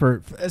mean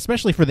for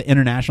especially for the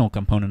international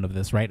component of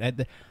this, right?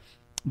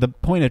 The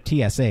point of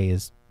TSA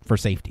is for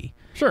safety.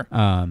 Sure.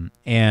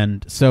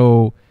 And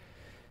so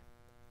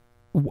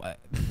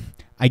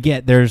I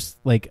get there's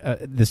like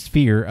this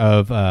fear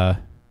of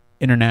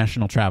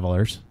international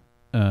travelers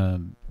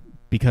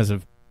because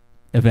of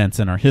events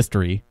in our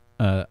history,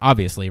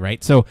 obviously,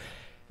 right? So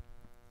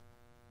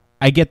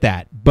I get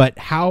that, but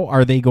how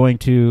are they going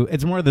to...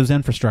 It's more of those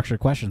infrastructure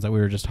questions that we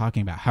were just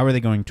talking about. How are they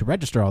going to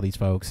register all these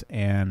folks,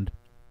 and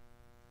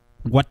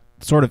what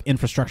sort of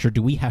infrastructure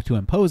do we have to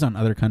impose on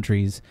other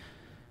countries,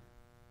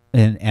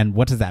 and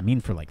what does that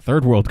mean for, like,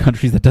 third world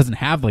countries that doesn't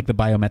have, like, the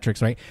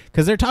biometrics, right?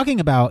 Because they're talking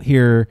about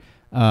here...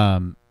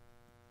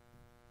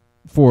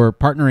 for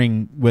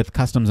partnering with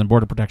Customs and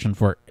Border Protection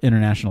for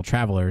international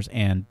travelers,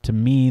 and to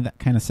me that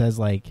kind of says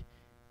like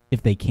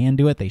if they can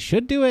do it, they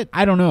should do it.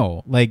 I don't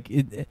know.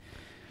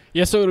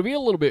 Yeah, so it'll be a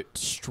little bit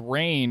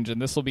strange,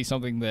 and this will be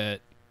something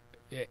that,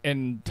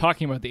 and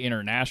talking about the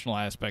international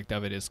aspect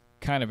of it is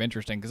kind of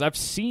interesting, because I've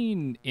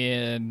seen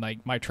in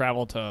like my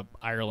travel to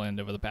Ireland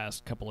over the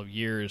past couple of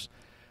years,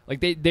 like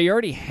they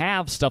already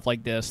have stuff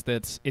like this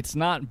it's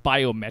not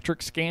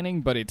biometric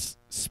scanning, but it's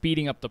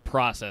speeding up the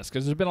process,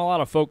 because there's been a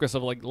lot of focus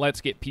of like,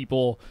 let's get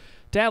people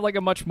to have like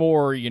a much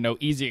more,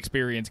 easy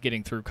experience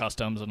getting through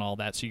customs and all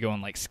that. So you go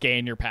and like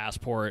scan your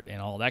passport and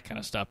all that kind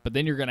of stuff. But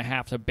then you're going to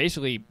have to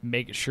basically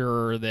make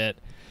sure that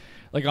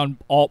like on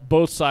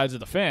both sides of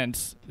the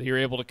fence, that you're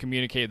able to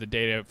communicate the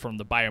data from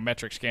the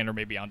biometric scanner,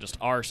 maybe on just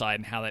our side,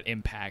 and how that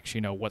impacts,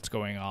 what's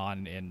going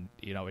on in,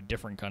 a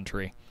different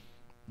country.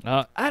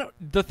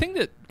 The thing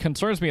that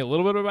concerns me a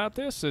little bit about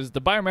this is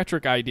the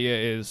biometric idea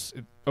is,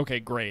 okay,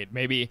 great.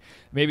 Maybe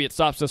it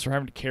stops us from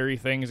having to carry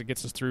things. It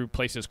gets us through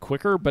places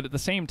quicker. But at the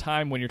same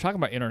time, when you're talking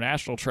about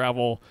international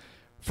travel,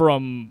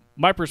 from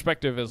my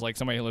perspective as like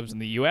somebody who lives in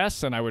the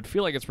U.S., and I would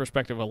feel like it's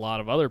perspective of a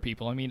lot of other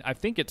people, I mean, I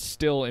think it's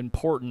still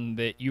important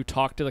that you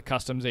talk to the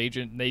customs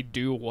agent and they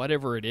do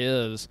whatever it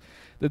is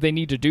that they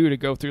need to do to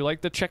go through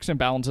like the checks and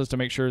balances to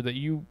make sure that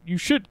you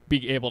should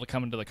be able to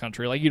come into the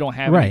country. Like you don't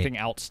have anything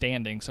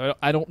outstanding. So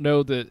I don't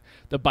know that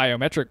the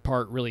biometric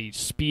part really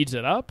speeds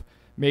it up.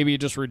 Maybe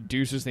it just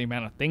reduces the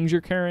amount of things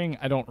you're carrying.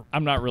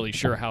 I'm not really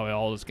sure how it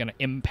all is going to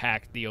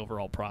impact the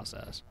overall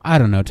process. I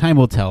don't know. Time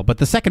will tell. But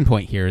the second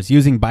point here is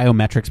using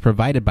biometrics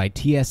provided by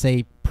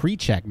TSA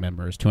pre-check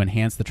members to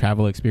enhance the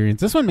travel experience.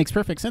 This one makes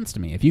perfect sense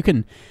to me.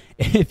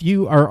 If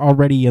you are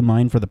already in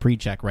line for the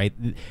pre-check, right?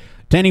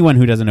 To anyone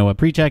who doesn't know what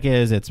pre-check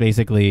is, it's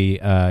basically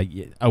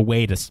a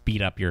way to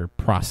speed up your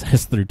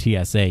process through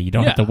TSA. You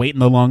don't have to wait in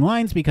the long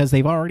lines because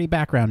they've already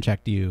background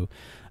checked you.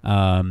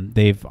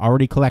 They've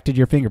already collected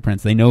your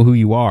fingerprints. They know who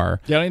you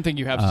are. Yeah, I don't think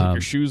you have to take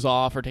your shoes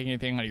off or take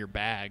anything out of your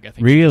bag. I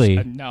think really?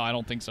 No, I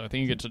don't think so. I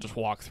think you get to just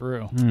walk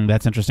through.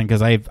 That's interesting,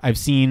 because I've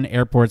seen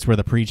airports where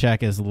the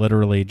pre-check is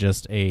literally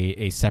just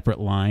a separate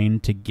line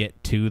to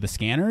get to the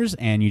scanners,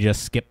 and you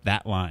just skip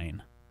that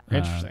line.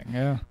 Interesting,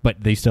 yeah.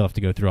 But they still have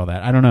to go through all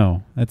that. I don't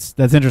know.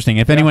 That's interesting.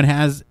 If anyone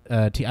has,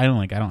 I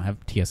don't have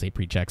TSA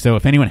pre-check. So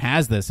if anyone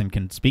has this and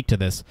can speak to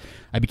this,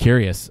 I'd be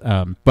curious.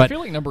 But I feel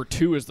like number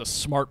 2 is the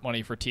smart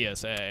money for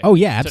TSA. Oh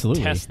yeah,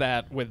 absolutely. To test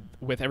that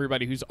with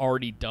everybody who's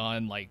already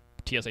done like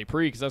TSA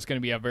pre, because that's going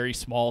to be a very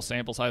small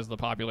sample size of the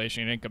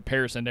population in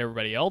comparison to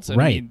everybody else. And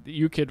right. I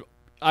mean,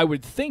 I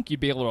would think you'd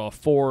be able to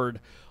afford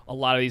a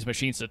lot of these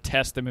machines to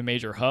test them in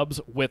major hubs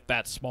with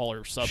that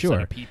smaller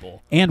subset of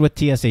people. And with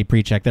TSA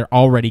pre-check, they're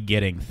already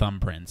getting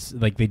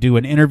thumbprints. Like they do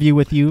an interview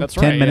with you,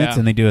 10 minutes,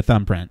 and they do a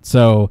thumbprint.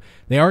 So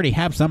they already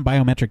have some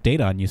biometric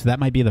data on you. So that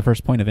might be the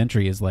first point of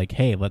entry is like,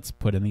 hey, let's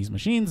put in these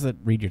machines that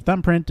read your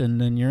thumbprint, and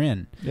then you're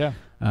in. Yeah.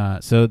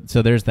 So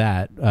there's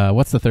that.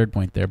 What's the third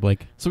point there,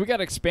 Blake? So we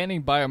got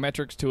expanding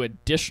biometrics to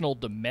additional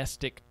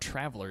domestic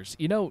travelers.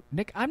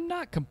 Nick, I'm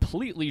not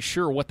completely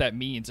sure what that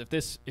means. If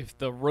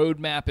the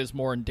roadmap is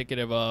more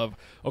indicative of,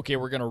 okay,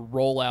 we're going to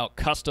roll out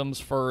customs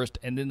first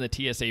and then the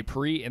TSA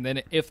pre, and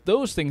then if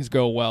those things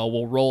go well,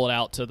 we'll roll it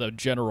out to the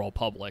general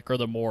public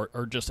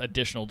or just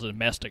additional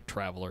domestic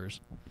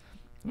travelers.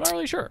 I'm not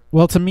really sure.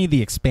 Well, to me,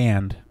 the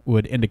expand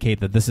would indicate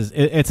that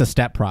it's a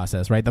step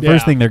process, right? The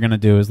first thing they're going to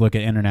do is look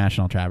at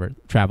international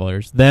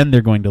travelers. Then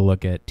they're going to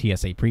look at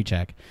TSA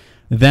pre-check.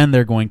 Then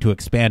they're going to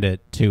expand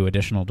it to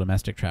additional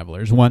domestic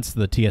travelers once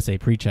the TSA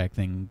pre-check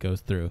thing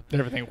goes through.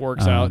 Everything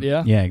works out,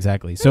 yeah? Yeah,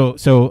 exactly.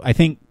 So I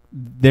think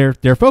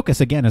their focus,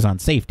 again, is on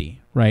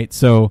safety, right?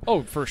 So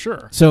for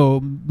sure.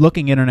 So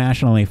looking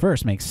internationally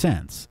first makes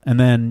sense. And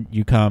then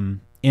you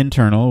come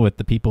internal with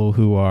the people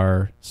who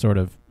are sort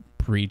of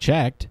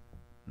pre-checked.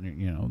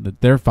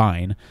 That they're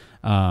fine.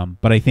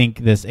 But I think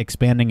this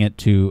expanding it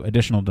to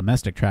additional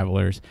domestic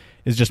travelers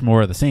is just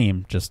more of the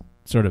same, just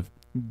sort of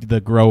the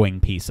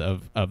growing piece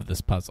of this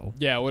puzzle.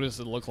 Yeah, what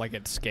does it look like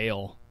at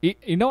scale?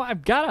 I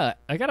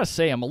gotta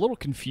say, I'm a little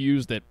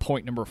confused that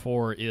point number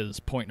 4 is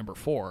point number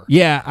 4.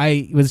 Yeah,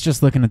 I was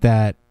just looking at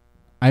that.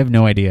 I have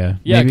no idea.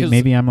 Yeah,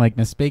 maybe I'm like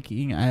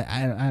misspeaking.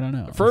 I don't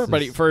know. For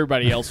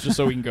everybody else, just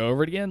so we can go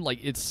over it again, like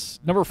it's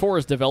number 4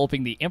 is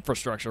developing the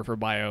infrastructure for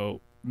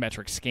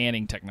biometric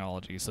scanning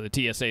technology. So the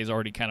TSA is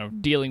already kind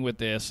of dealing with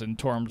this in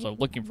terms of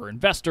looking for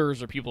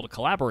investors or people to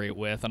collaborate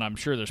with, and I'm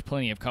sure there's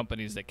plenty of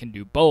companies that can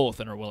do both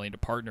and are willing to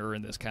partner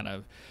in this kind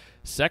of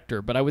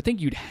sector. But I would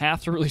think you'd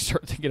have to really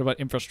start thinking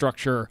about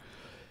infrastructure,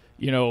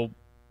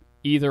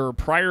 either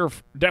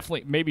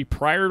maybe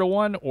prior to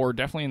 1 or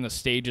definitely in the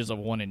stages of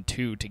 1 and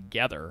 2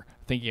 together,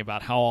 thinking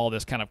about how all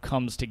this kind of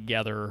comes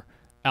together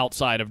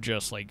outside of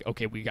just like,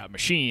 okay, we got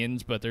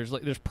machines, but there's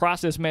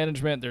process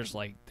management,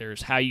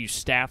 there's how you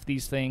staff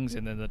these things,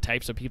 and then the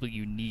types of people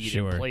you need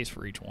in place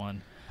for each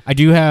one. I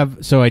do have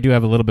a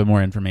little bit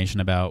more information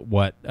about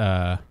what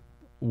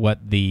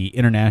the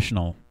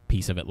international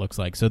piece of it looks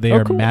like. So they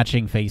are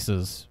matching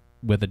faces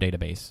with a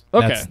database.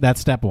 Okay.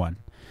 That's step 1.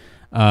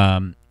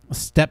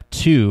 Step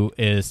 2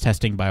 is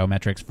testing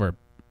biometrics for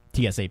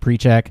TSA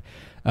pre-check.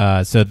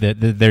 So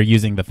they're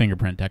using the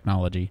fingerprint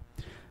technology.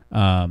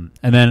 And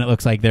then it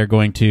looks like they're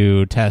going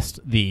to test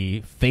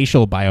the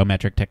facial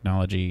biometric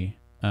technology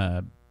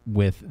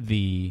with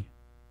the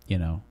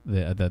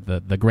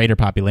greater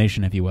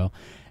population, if you will.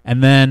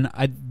 And then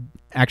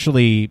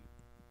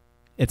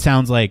it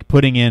sounds like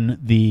putting in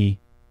the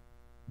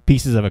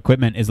pieces of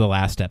equipment is the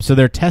last step. So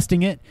they're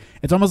testing it.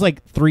 It's almost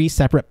like 3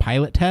 separate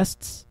pilot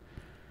tests.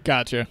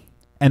 Gotcha.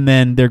 And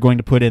then they're going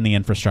to put in the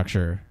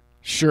infrastructure.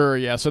 Sure,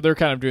 yeah. So they're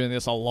kind of doing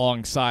this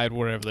alongside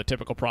whatever the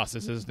typical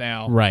process is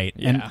now. Right.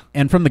 Yeah.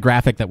 And from the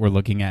graphic that we're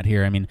looking at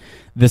here, I mean,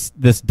 this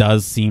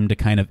does seem to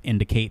kind of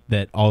indicate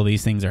that all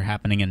these things are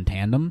happening in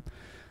tandem.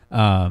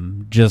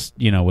 Just,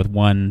 with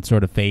one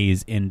sort of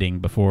phase ending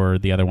before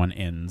the other one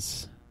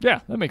ends.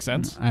 Yeah, that makes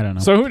sense. I don't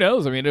know. So who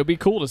knows? I mean, it'll be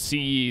cool to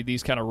see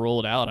these kind of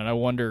rolled out, and I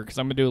wonder, because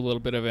I'm going to do a little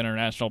bit of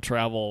international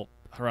travel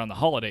around the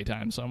holiday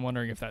time, so I'm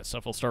wondering if that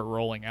stuff will start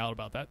rolling out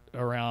about that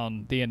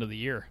around the end of the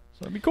year.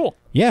 So it'd be cool.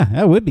 Yeah,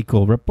 that would be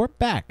cool. Report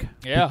back.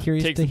 Yeah, be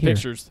curious take to some hear.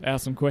 pictures,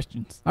 ask some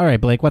questions. All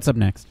right, Blake, what's up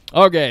next?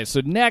 Okay,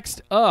 so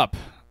next up,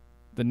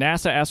 the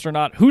NASA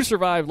astronaut who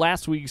survived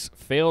last week's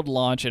failed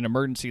launch and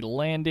emergency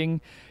landing,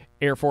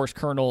 Air Force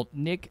Colonel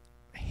Nick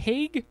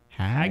Hague?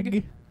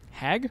 Nick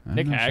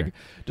Hague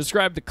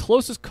described the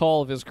closest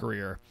call of his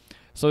career.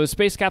 So his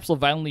space capsule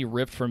violently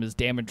ripped from his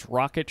damaged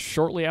rocket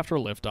shortly after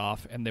liftoff,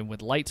 and then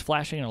with lights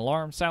flashing and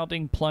alarm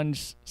sounding,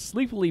 plunged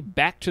sleepily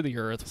back to the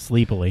Earth.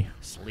 Steeply.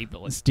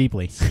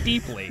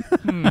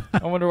 I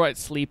wonder why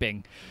it's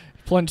sleeping.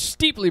 Plunged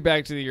steeply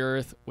back to the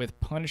Earth with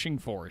punishing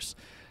force.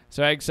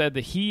 So Hague said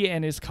that he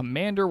and his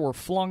commander were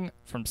flung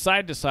from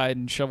side to side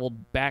and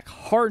shoveled back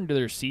hard into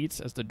their seats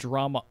as the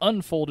drama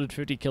unfolded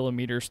 50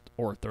 kilometers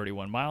or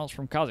 31 miles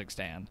from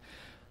Kazakhstan.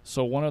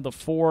 So one of the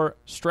 4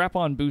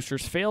 strap-on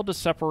boosters failed to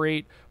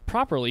separate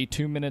properly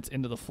 2 minutes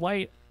into the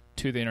flight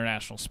to the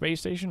International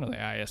Space Station, or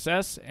the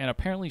ISS, and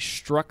apparently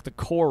struck the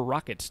core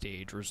rocket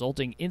stage,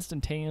 resulting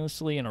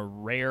instantaneously in a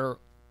rare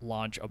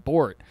launch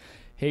abort.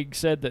 Hague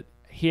said that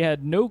he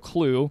had no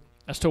clue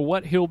as to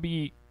when he'll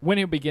be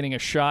getting a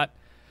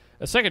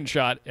second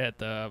shot at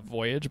the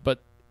voyage,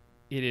 but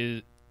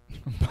he's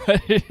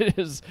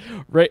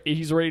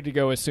ready to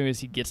go as soon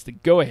as he gets the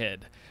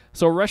go-ahead.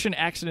 So a Russian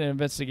accident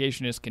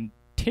investigation is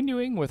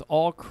continuing with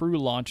all crew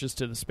launches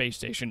to the space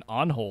station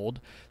on hold.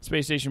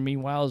 Space station,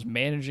 meanwhile, is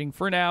managing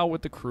for now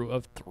with the crew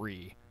of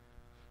 3.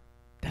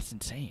 That's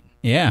insane.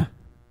 Yeah.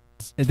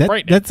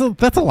 That's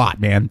a lot,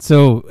 man.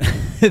 So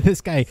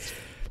this guy...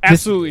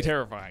 Absolutely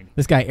terrifying.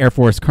 This guy, Air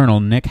Force Colonel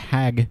Nick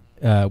Hague,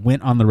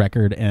 went on the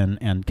record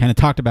and kind of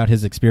talked about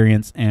his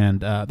experience.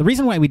 And the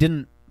reason why we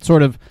didn't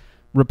sort of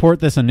report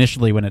this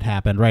initially when it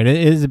happened, right, it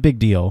is a big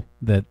deal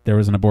that there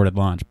was an aborted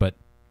launch, but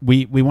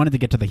we wanted to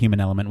get to the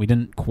human element. We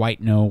didn't quite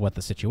know what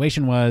the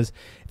situation was,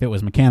 if it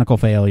was mechanical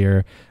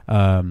failure.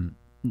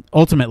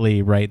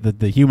 Ultimately, right,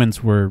 the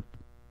humans were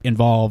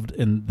involved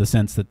in the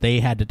sense that they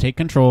had to take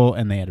control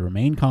and they had to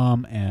remain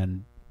calm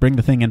and bring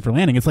the thing in for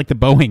landing. It's like the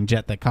Boeing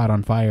jet that caught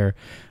on fire,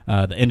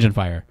 the engine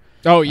fire.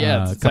 Oh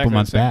yeah, a couple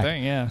months back.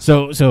 Thing, yeah.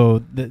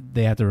 So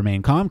they have to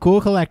remain calm, cool,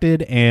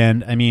 collected,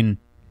 and I mean,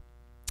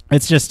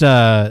 it's just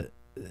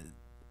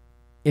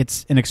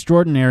it's an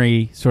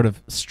extraordinary sort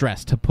of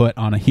stress to put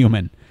on a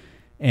human,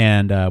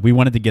 and we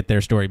wanted to get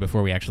their story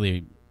before we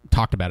actually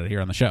talked about it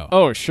here on the show.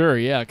 Oh sure,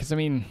 yeah, because I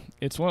mean,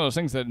 it's one of those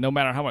things that no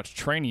matter how much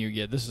training you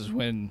get, this is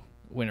when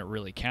it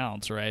really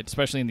counts, right?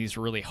 Especially in these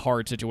really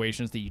hard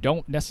situations that you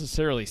don't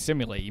necessarily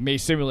simulate. You may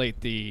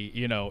simulate the,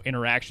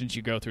 interactions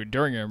you go through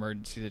during an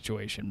emergency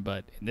situation,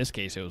 but in this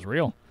case, it was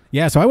real.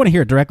 Yeah, so I want to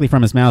hear it directly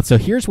from his mouth. So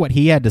here's what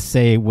he had to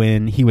say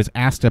when he was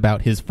asked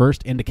about his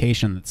first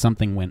indication that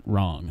something went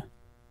wrong.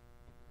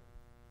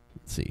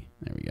 Let's see.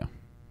 There we go.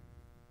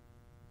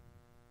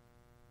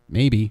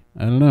 Maybe.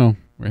 I don't know.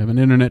 We're having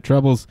internet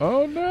troubles.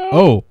 Oh, no.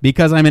 Oh,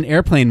 because I'm in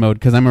airplane mode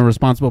because I'm a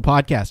responsible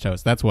podcast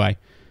host. That's why.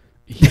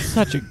 He's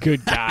such a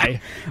good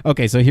guy.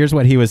 Okay, so here's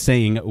what he was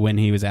saying when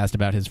he was asked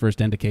about his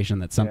first indication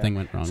that something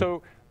went wrong.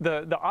 So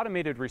the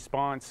automated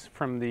response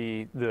from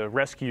the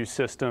rescue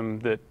system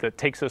that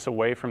takes us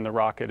away from the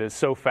rocket is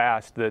so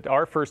fast that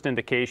our first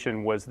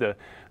indication was the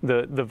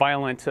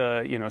violent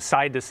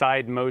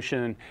side-to-side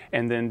motion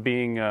and then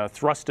being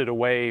thrusted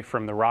away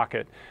from the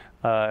rocket.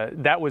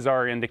 That was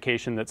our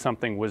indication that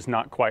something was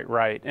not quite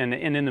right. And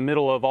in the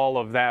middle of all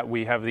of that,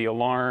 we have the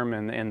alarm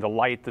and the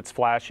light that's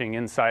flashing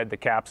inside the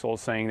capsule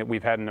saying that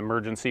we've had an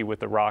emergency with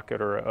the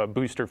rocket or a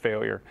booster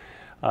failure.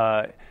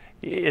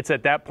 It's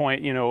at that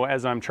point,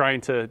 as I'm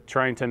trying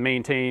to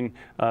maintain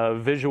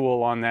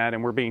visual on that,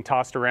 and we're being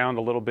tossed around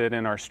a little bit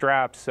in our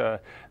straps,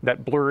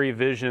 that blurry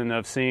vision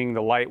of seeing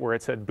the light where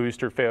it said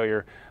booster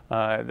failure,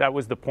 that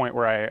was the point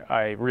where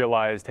I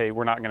realized, hey,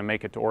 we're not going to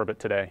make it to orbit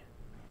today.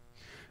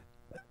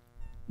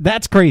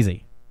 That's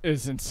crazy.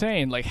 It's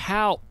insane. Like,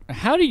 how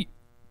do you...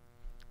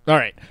 All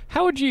right,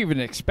 how would you even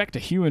expect a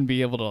human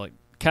be able to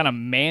kind of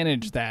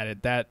manage that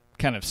at that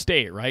kind of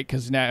state, right?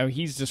 Because now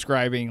he's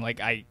describing, like,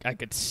 I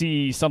could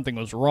see something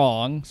was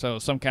wrong, so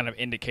some kind of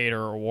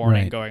indicator or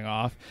warning going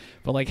off.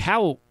 But, like,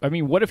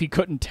 what if he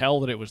couldn't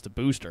tell that it was the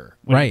booster?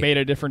 Would he made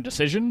a different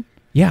decision?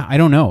 Yeah, I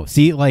don't know.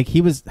 See, like,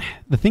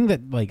 the thing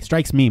that, like,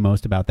 strikes me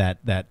most about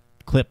that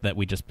clip that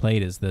we just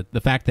played is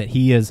the fact that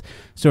he is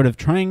sort of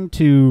trying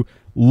to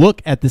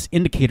look at this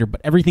indicator, but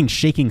everything's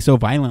shaking so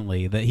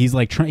violently that he's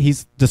like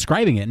he's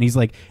describing it, and he's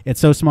like, it's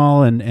so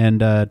small, and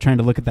trying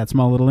to look at that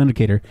small little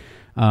indicator,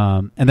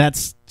 and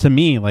that's, to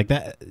me, like,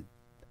 that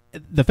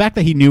the fact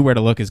that he knew where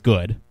to look is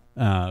good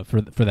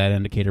for that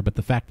indicator, but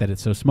the fact that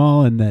it's so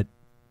small and that,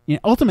 you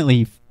know,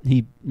 ultimately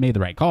he made the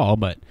right call,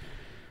 but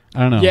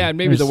I don't know. Yeah, and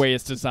maybe the way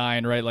it's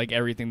designed, right? Like,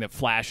 everything that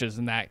flashes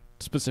in that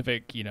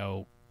specific, you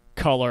know,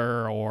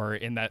 color or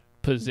in that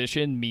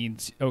position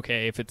means,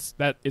 okay, if it's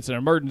an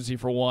emergency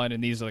for one,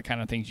 and these are the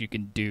kind of things you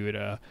can do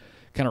to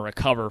kind of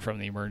recover from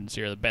the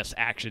emergency, or the best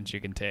actions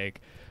you can take.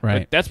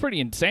 Right. But that's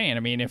pretty insane. I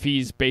mean, if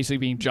he's basically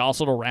being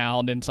jostled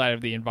around inside of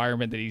the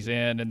environment that he's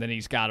in, and then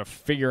he's got to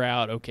figure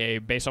out, okay,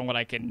 based on what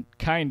I can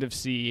kind of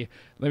see,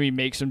 let me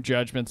make some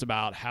judgments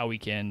about how we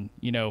can,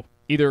 you know,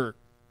 either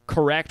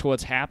correct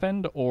what's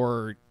happened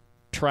or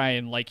try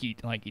and, like he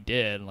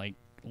did, like,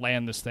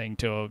 land this thing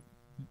to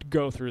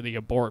go through the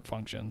abort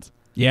functions.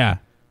 Yeah.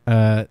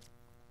 An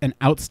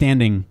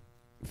outstanding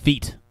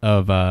feat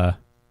of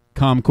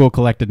calm, cool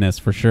collectedness,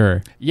 for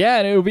sure. Yeah,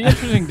 and it would be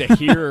interesting to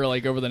hear,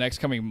 like, over the next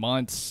coming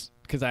months,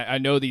 because I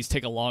know these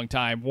take a long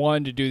time,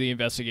 one, to do the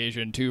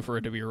investigation, two, for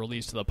it to be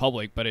released to the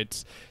public, but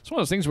it's one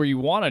of those things where you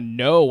want to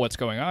know what's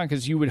going on,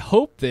 because you would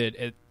hope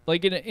that,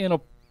 like, in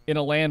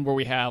a land where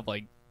we have,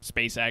 like,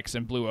 SpaceX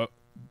and Blue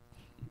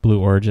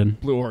Origin,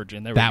 there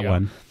that we go.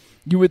 one.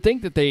 You would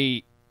think that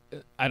they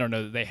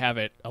have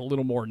it a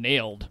little more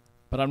nailed,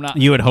 but I'm not.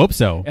 You would hope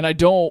so. And I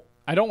don't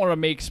want to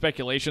make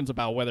speculations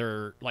about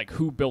whether, like,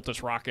 who built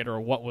this rocket or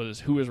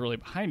who was really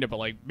behind it, but,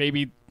 like,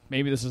 maybe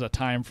this is a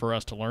time for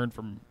us to learn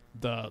from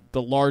the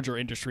larger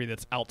industry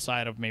that's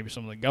outside of maybe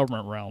some of the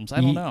government realms. I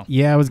don't know.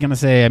 Yeah, I was going to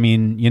say, I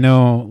mean, you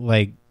know,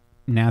 like,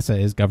 NASA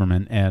is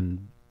government,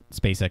 and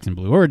SpaceX and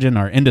Blue Origin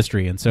are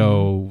industry, and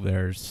so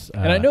there's...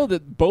 and I know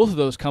that both of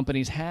those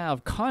companies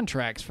have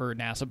contracts for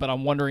NASA, but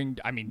I'm wondering,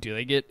 I mean, do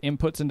they get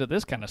inputs into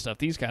this kind of stuff,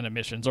 these kind of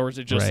missions, or is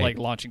it just like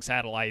launching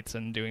satellites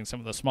and doing some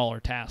of the smaller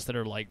tasks that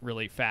are, like,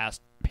 really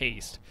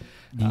fast-paced?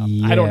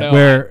 I don't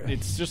know.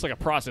 It's just like a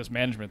process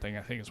management thing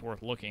I think is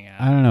worth looking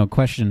at. I don't know.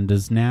 Question,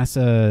 does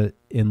NASA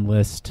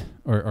enlist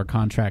or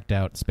contract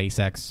out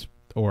SpaceX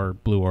or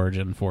Blue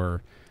Origin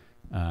for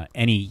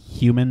any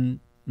human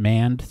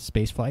manned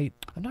space flight?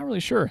 I'm not really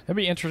sure. That'd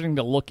be interesting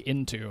to look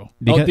into.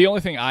 The only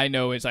thing I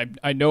know is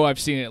I know I've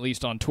seen it at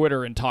least on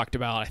Twitter and talked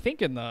about, I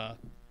think in the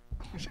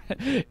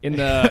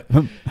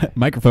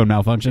microphone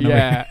malfunction.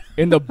 Yeah,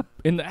 in the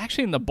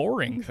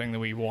boring thing that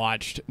we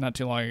watched not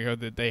too long ago,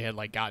 that they had,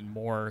 like, gotten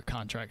more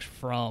contracts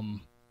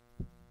from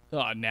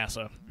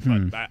NASA.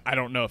 But I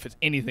don't know if it's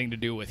anything to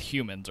do with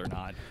humans or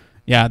not.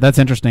 Yeah, that's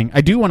interesting.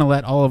 I do want to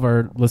let all of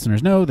our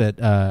listeners know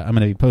that I'm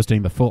going to be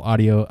posting the full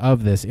audio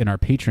of this in our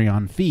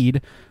Patreon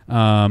feed.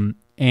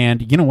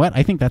 And you know what?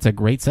 I think that's a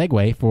great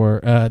segue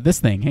for this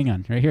thing. Hang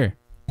on, right here.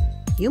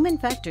 Human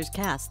Factors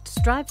Cast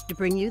strives to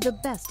bring you the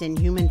best in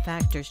human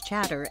factors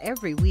chatter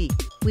every week.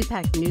 We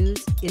pack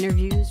news,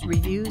 interviews,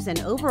 reviews, and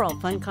overall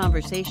fun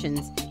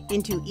conversations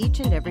into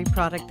each and every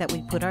product that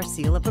we put our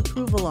seal of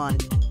approval on.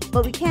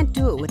 But we can't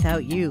do it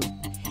without you.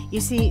 You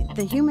see,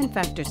 the Human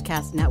Factors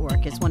Cast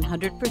network is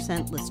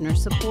 100% listener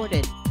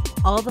supported.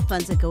 All the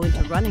funds that go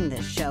into running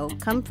this show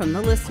come from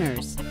the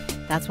listeners.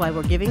 That's why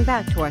we're giving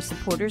back to our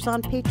supporters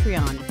on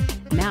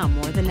Patreon, now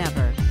more than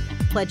ever.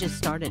 Pledges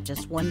start at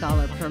just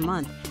 $1 per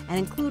month and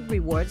include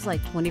rewards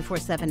like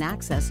 24/7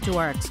 access to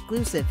our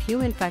exclusive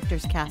Human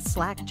Factors Cast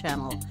Slack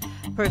channel,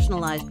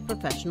 personalized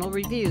professional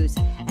reviews,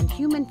 and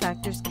Human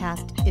Factors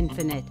Cast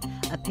Infinite,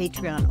 a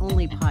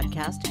Patreon-only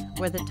podcast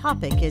where the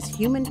topic is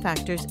human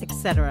factors,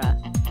 etc.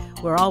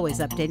 We're always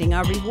updating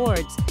our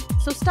rewards,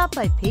 so stop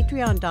by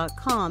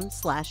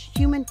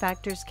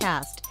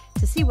patreon.com/humanfactorscast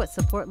to see what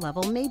support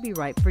level may be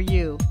right for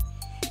you.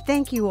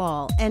 Thank you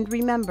all, and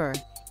remember,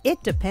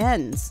 it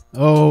depends.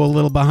 Oh, a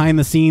little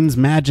behind-the-scenes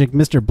magic.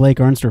 Mr. Blake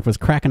Arnsdorff was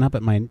cracking up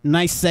at my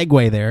nice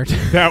segue there.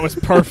 That was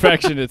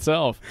perfection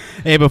itself.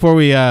 Hey, before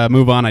we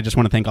move on, I just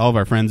want to thank all of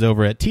our friends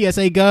over at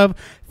TSA Gov,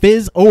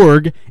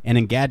 Phys.org, and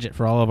Engadget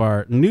for all of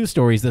our news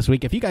stories this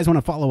week. If you guys want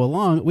to follow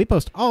along, we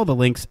post all the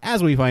links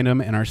as we find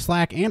them in our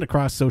Slack and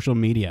across social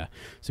media.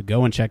 So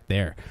go and check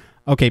there.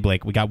 Okay,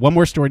 Blake, we got one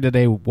more story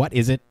today. What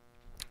is it?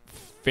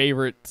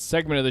 Favorite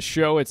segment of the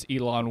show. It's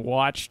Elon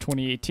Watch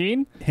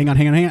 2018. Hang on.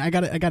 I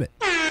got it.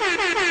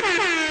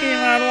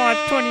 Elon Watch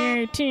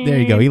 2018. There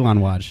you go,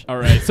 Elon Watch. All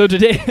right, so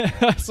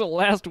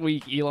last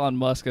week, Elon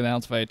Musk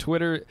announced via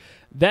Twitter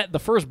that the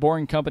first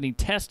Boring Company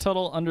test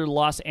tunnel under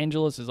Los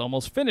Angeles is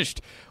almost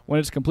finished. When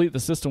it's complete, the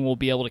system will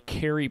be able to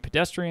carry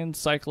pedestrians,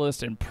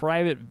 cyclists, and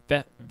private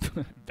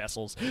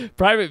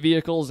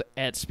vehicles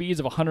at speeds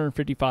of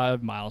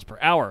 155 miles per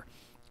hour.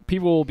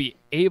 people will be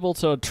able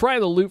to try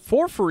the loop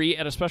for free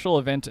at a special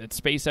event at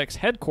SpaceX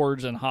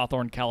headquarters in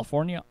Hawthorne,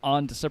 California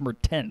on December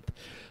 10th.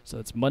 So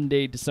that's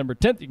Monday, December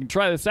 10th. You can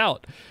try this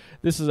out.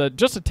 This is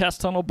just a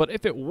test tunnel, but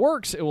if it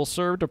works, it will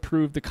serve to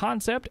prove the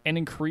concept and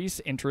increase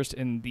interest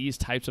in these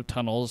types of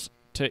tunnels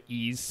to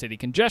ease city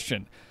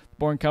congestion. The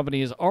Boring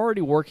Company is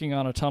already working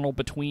on a tunnel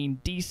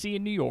between D.C.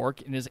 and New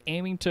York and is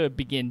aiming to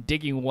begin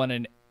digging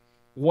one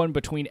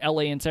between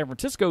LA and San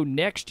Francisco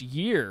next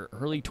year,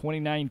 early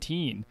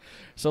 2019.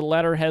 So the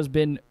latter has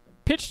been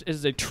pitched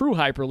as a true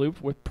Hyperloop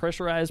with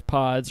pressurized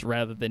pods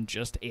rather than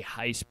just a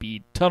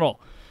high-speed tunnel.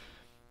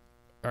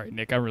 All right,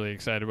 Nick, I'm really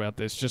excited about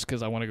this just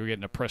because I want to go get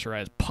in a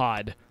pressurized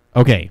pod.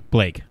 Okay,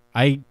 Blake,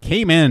 I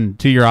came in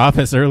to your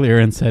office earlier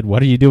and said,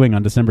 what are you doing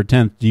on December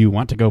 10th? Do you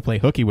want to go play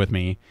hooky with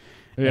me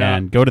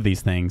and go to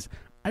these things?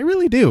 I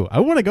really do. I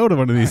want to go to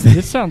one of these things.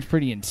 This sounds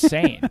pretty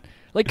insane.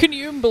 Like, couldn't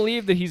you even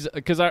believe that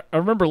because I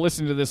remember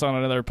listening to this on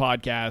another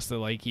podcast that,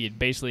 like, he had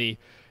basically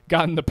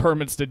gotten the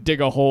permits to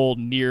dig a hole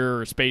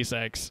near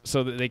SpaceX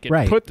so that they could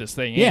put this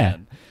thing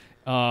in.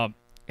 And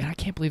I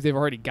can't believe they've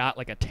already got,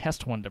 like, a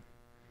test one to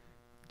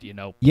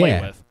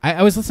play with.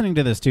 I was listening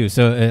to this too.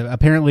 So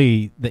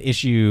apparently the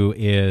issue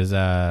is,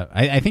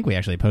 I think we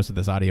actually posted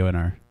this audio in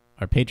our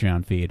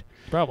Patreon feed.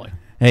 Probably.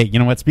 Hey, you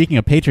know what? Speaking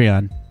of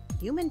Patreon,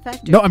 human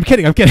factors. No, I'm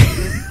kidding.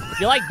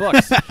 If you like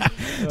books.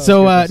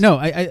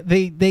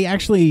 They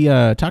actually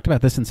talked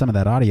about this in some of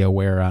that audio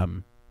where,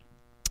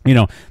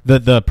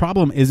 the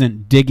problem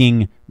isn't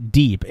digging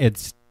deep;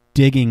 it's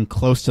digging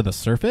close to the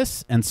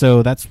surface, and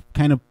so that's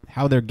kind of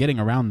how they're getting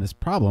around this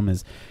problem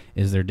is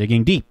they're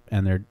digging deep,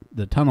 and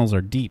the tunnels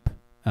are deep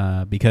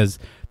because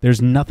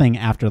there's nothing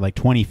after like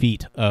 20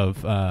 feet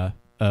of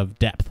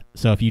depth.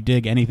 So if you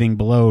dig anything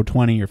below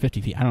 20 or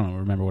 50 feet, I don't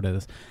remember what it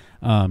is.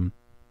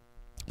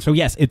 So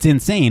yes, it's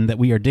insane that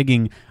we are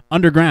digging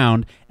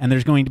underground, and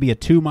there's going to be a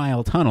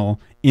 2-mile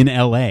tunnel in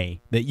LA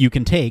that you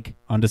can take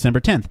on December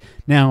 10th.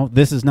 Now,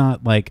 this is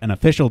not like an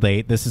official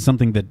date. This is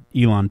something that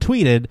Elon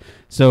tweeted,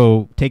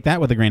 so take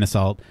that with a grain of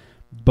salt.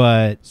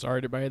 But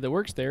sorry to everybody that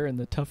works there in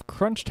the tough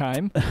crunch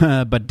time.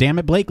 But damn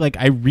it, Blake, like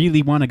I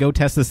really want to go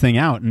test this thing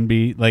out and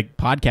be like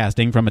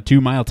podcasting from a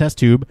 2-mile test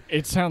tube.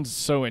 It sounds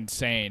so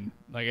insane.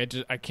 Like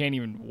I can't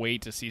even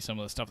wait to see some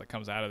of the stuff that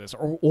comes out of this,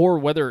 or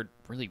whether it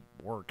really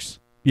works.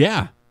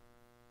 Yeah.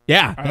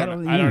 I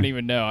don't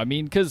even know. I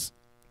mean,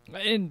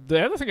 and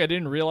the other thing I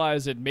didn't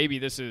realize that maybe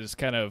this is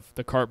kind of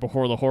the cart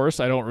before the horse.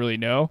 I don't really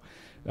know.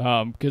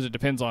 Because it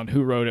depends on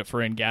who wrote it for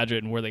Engadget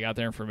and where they got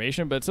their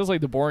information. But it says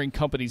like the Boring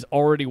Company's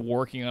already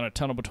working on a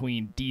tunnel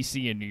between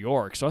D.C. and New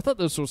York. So I thought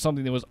this was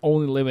something that was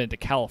only limited to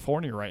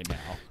California right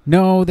now.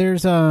 No,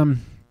 there's a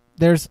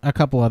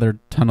couple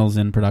other tunnels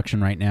in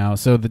production right now.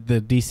 So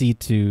the D.C.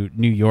 to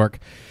New York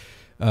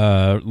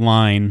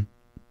line,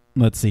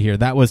 let's see here,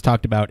 that was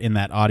talked about in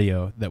that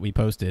audio that we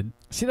posted.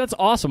 See, that's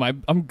awesome.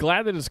 I'm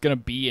glad that it's going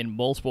to be in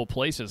multiple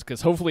places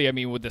because hopefully, I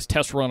mean, with this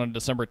test run on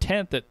December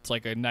 10th, it's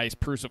like a nice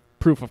proof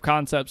of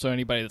concept so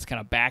anybody that's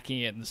kind of backing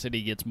it in the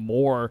city gets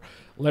more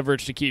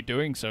leverage to keep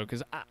doing so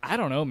because I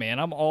don't know, man.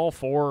 I'm all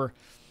for,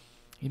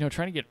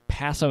 trying to get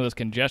past some of this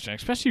congestion,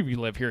 especially if you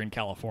live here in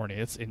California.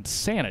 It's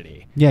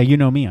insanity. Yeah, you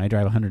know me. I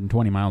drive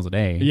 120 miles a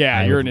day.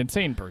 Yeah, you're an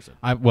insane person.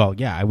 I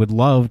would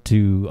love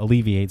to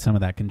alleviate some of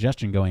that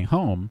congestion going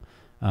home.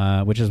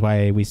 Which is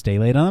why we stay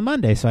late on a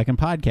Monday so I can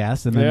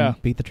podcast and then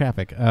beat the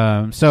traffic.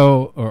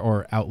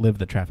 Or outlive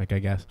the traffic, I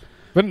guess.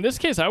 But in this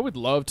case, I would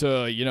love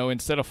to,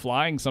 instead of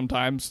flying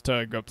sometimes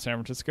to go up to San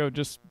Francisco,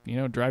 just,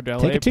 drive to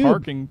LA,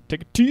 park, and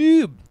take a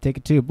tube. Take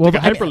a tube. Well,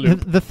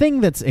 Hyperloop. The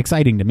thing that's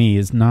exciting to me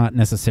is not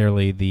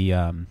necessarily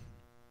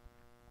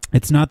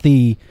it's not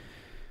the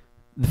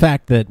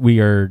fact that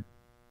we are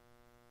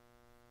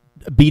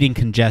beating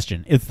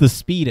congestion. It's the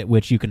speed at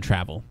which you can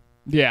travel.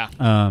 Yeah.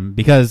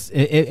 Because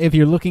if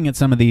you're looking at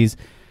some of these,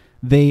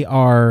 they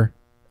are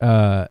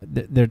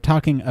they're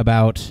talking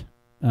about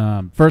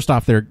first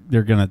off they're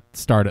going to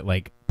start at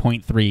like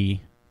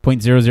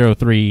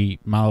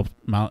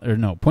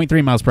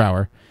 0.003 miles per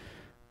hour.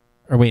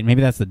 Or wait,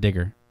 maybe that's the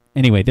digger.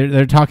 Anyway,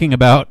 they're talking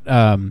about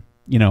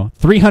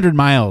 300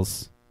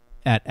 miles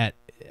at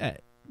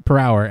per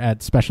hour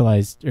at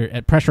specialized or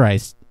at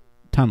pressurized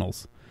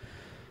tunnels.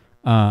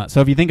 So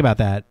if you think about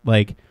that,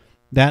 like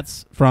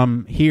that's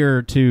from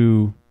here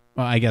to,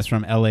 I guess,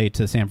 from LA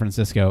to San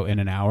Francisco in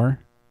an hour.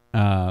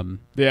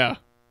 Yeah.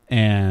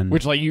 And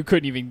which, like, you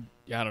couldn't even,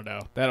 I don't know.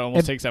 That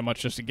almost takes that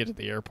much just to get to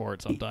the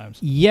airport sometimes.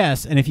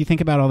 Yes. And if you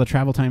think about all the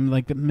travel time,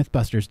 like the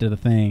Mythbusters did a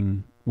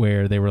thing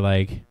where they were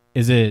like,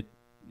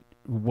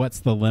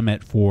 what's the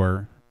limit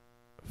for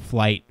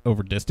flight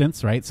over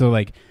distance, right? So,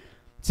 like,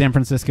 San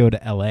Francisco to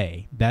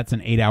LA, that's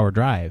an 8-hour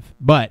drive.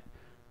 But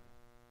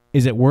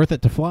is it worth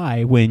it to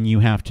fly when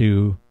you have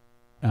to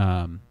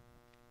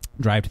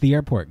drive to the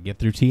airport, get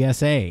through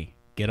TSA,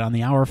 get on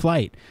the hour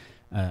flight,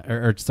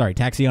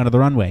 taxi onto the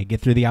runway,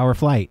 get through the hour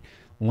flight,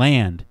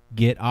 land,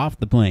 get off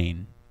the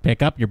plane,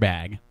 pick up your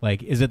bag?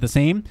 Like, is it the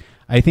same?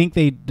 I think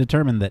they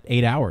determined that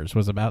 8 hours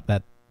was about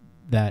that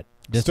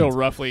distance. Still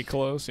roughly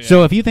close. Yeah.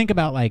 So if you think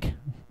about, like,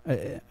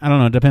 I don't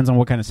know. It depends on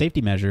what kind of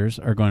safety measures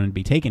are going to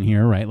be taken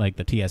here, right? Like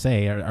the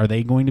TSA, are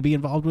they going to be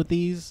involved with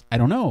these? I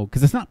don't know,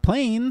 because it's not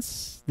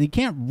planes. They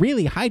can't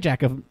really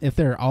hijack if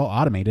they're all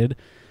automated.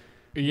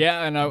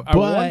 Yeah, and I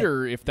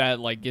wonder if that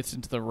like gets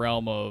into the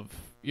realm of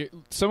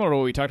similar to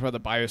what we talked about the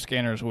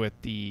bioscanners with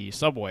the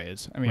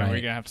subways. I mean, right. We're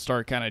going to have to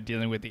start kind of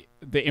dealing with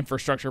the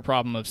infrastructure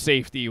problem of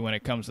safety when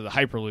it comes to the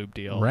Hyperloop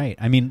deal. Right.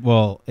 I mean,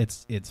 well,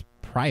 it's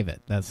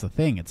private. That's the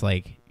thing. It's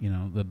like,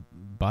 the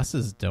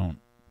buses don't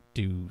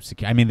do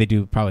security. I mean, they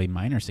do probably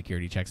minor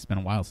security checks. It's been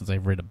a while since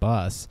I've ridden a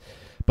bus.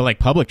 But like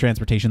public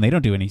transportation, they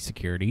don't do any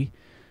security.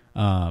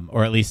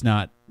 Or at least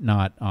not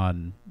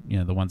on,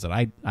 the ones that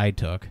I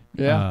took.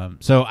 Yeah.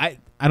 So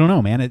I don't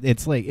know, man.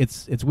 It's like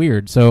it's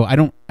weird. So I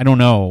don't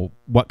know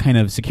what kind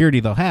of security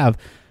they'll have,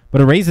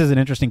 but it raises an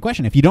interesting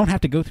question. If you don't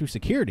have to go through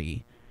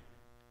security,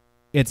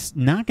 it's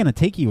not going to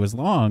take you as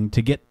long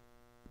to get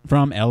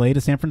from LA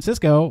to San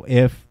Francisco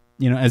if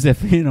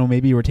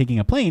maybe you were taking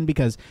a plane,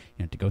 because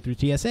you have to go through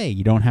TSA.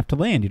 You don't have to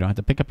land. You don't have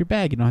to pick up your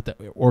bag. You don't have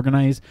to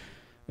organize.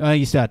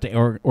 You still have to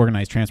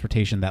organize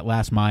transportation, that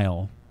last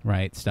mile,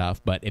 right,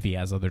 stuff. But if he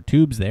has other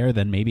tubes there,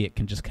 then maybe it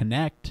can just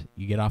connect.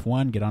 You get off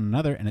one, get on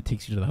another, and it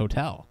takes you to the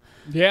hotel.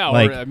 Yeah,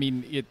 or I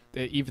mean,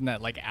 even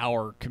that like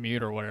hour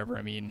commute or whatever.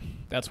 I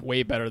mean, that's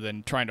way better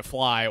than trying to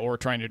fly or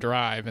trying to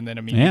drive. And then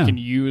you can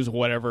use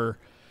whatever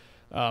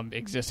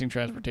existing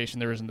transportation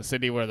there is in the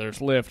city, whether there's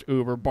Lyft,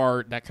 Uber,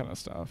 BART, that kind of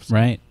stuff. So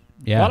right.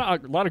 Yeah.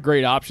 A lot of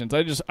great options.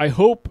 I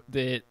hope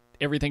that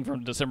everything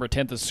from December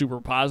 10th is super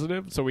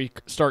positive, so we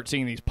start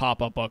seeing these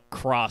pop up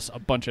across a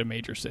bunch of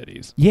major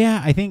cities.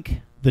 Yeah, I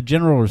think the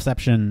general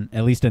reception,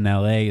 at least in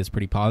LA, is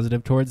pretty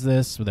positive towards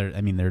this.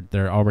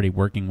 They're already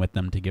working with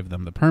them to give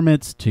them the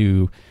permits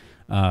to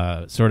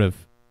sort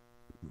of.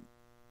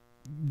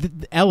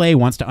 LA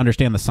wants to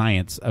understand the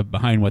science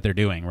behind what they're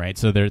doing, right?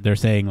 So they're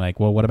saying like,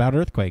 well, what about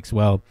earthquakes?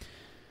 Well,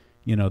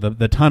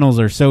 the tunnels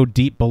are so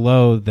deep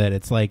below that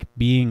it's like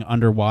being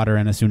underwater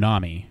in a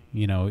tsunami.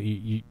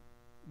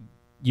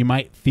 You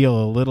might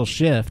feel a little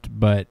shift,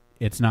 but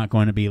it's not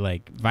going to be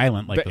like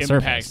violent like the surface. The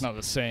impact's not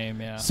the same,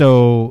 yeah.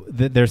 So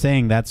they're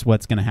saying that's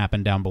what's going to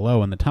happen down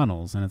below in the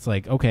tunnels. And it's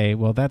like, okay,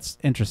 well, that's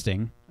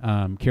interesting.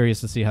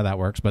 Curious to see how that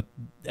works. But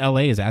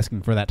LA is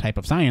asking for that type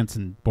of science,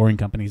 and Boring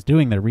Company's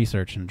doing their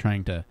research and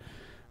trying to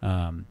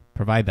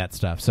provide that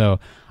stuff. So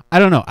I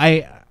don't know.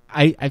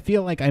 I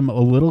feel like I'm a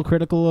little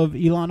critical of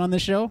Elon on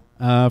this show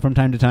from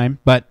time to time,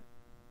 but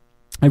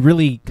I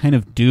really kind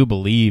of do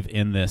believe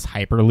in this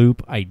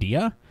Hyperloop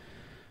idea.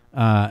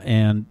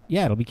 And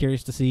yeah, it'll be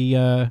curious to see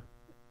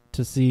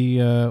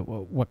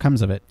what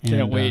comes of it.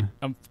 Can't wait.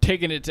 I'm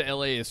taking it to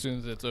LA as soon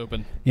as it's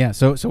open. Yeah.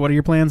 So what are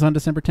your plans on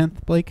December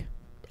 10th, Blake?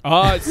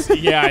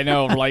 Yeah, I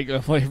know. Like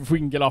if we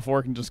can get off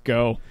work and just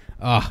go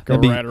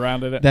right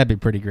around it. That'd be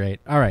pretty great.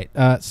 All right.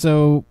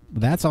 So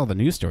that's all the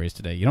news stories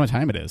today. You know what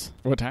time it is?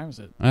 What time is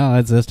it? Well,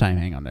 it's this time.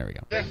 Hang on. There we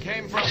go. It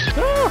came from.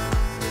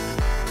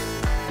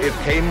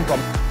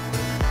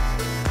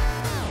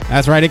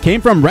 That's right, it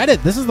came from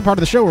Reddit. This is the part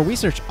of the show where we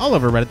search all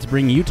over Reddit to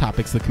bring you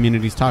topics the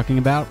community's talking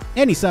about.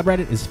 Any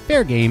subreddit is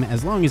fair game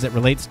as long as it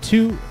relates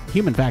to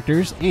human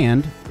factors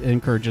and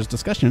encourages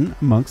discussion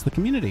amongst the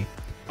community.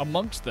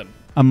 Amongst them.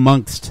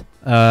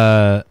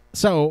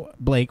 So,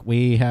 Blake,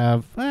 we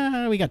have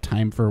we got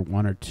time for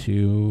one or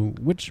two.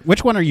 Which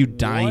one are you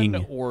dying?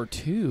 One or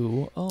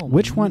two? Oh,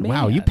 which one? Man.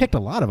 Wow, you picked a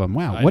lot of them.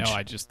 Wow. I know,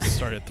 I just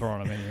started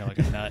throwing them in here like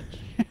a nut.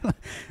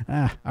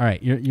 All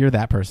right, you're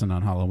that person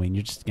on Halloween.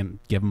 You're just going to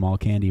give them all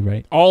candy,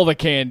 right? All the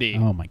candy.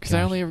 Oh, my gosh. Because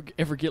I only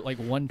ever get like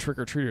one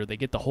trick-or-treater. They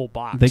get the whole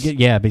box. They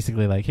get,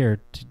 basically like,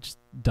 here, just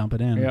dump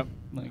it in. Yep.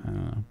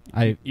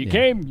 You win.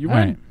 came,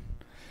 Right.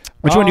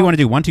 Which one do you want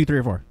to do? 1, 2, 3,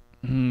 or 4?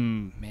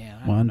 Man,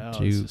 I don't know. 1,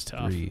 2,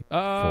 3, 4.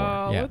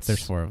 Yeah,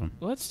 there's 4 of them.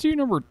 Let's do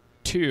number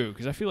 2,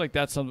 because I feel like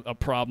that's a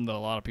problem that a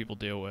lot of people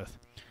deal with.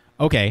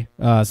 Okay,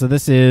 so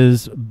this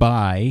is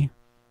by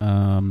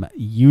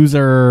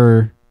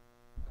user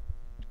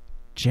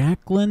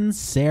Jacqueline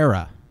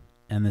Sarah,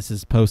 and this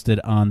is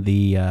posted on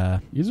the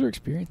user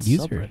experience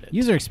subreddit.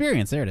 User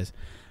experience, there it is.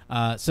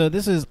 So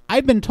this is,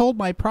 I've been told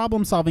my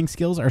problem-solving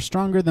skills are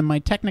stronger than my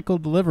technical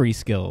delivery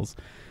skills.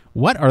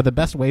 What are the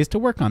best ways to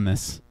work on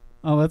this?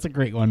 Oh, that's a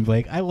great one,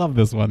 Blake. I love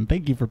this one.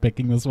 Thank you for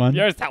picking this one.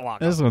 You're so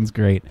welcome. This one's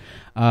great.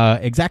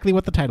 Exactly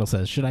what the title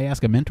says. Should I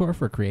ask a mentor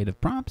for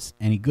creative prompts?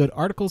 Any good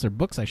articles or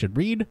books I should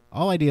read?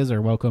 All ideas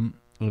are welcome.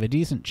 I have a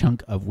decent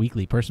chunk of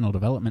weekly personal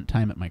development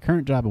time at my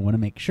current job and want to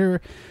make sure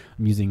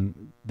I'm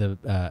using the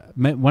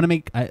want to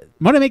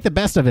make the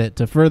best of it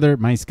to further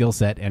my skill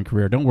set and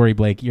career. Don't worry,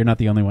 Blake. You're not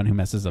the only one who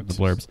messes up the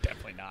blurbs.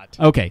 Definitely not.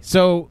 Okay,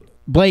 so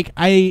Blake,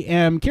 I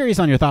am curious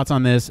on your thoughts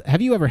on this.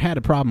 Have you ever had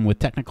a problem with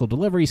technical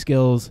delivery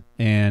skills,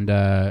 and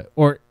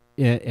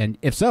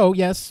if so,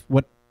 yes,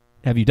 what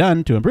have you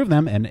done to improve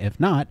them, and if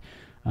not,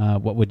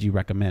 what would you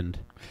recommend?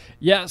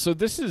 Yeah, so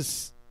this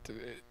is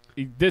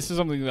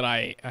something that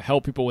I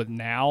help people with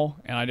now,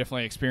 and I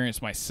definitely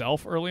experienced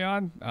myself early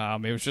on.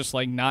 It was just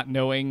like not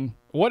knowing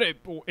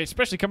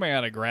especially coming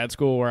out of grad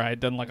school where I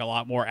had done like a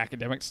lot more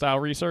academic style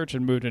research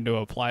and moved into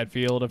an applied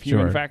field of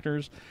human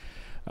factors.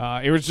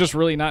 It was just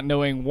really not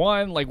knowing,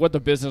 one, like what the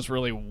business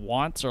really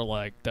wants, or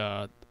like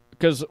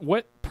because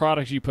what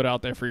products you put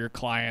out there for your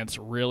clients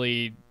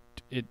really,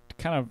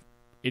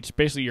 it's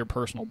basically your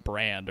personal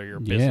brand or your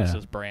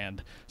business's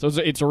brand. So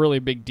it's a really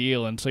big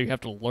deal. And so you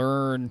have to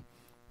learn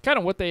kind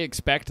of what they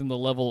expect and the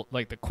level,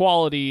 like the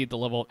quality, the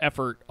level of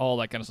effort, all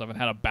that kind of stuff, and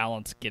how to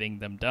balance getting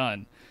them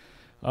done.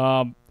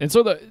 And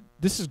so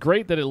this is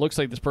great that it looks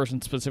like this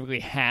person specifically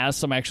has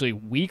some actually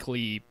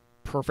weekly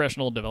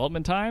professional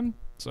development time.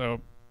 So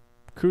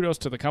kudos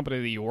to the company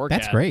that you work at.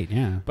 That's great,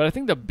 yeah. But I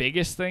think the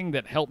biggest thing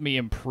that helped me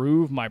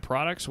improve my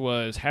products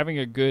was having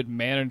a good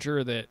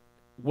manager that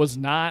was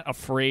not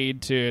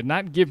afraid to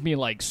not give me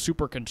like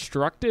super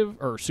constructive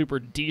or super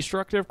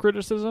destructive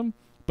criticism,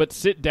 but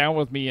sit down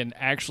with me and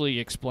actually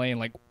explain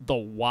like the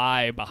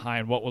why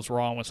behind what was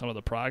wrong with some of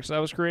the products that I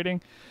was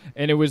creating.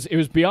 And it was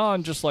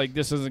beyond just like,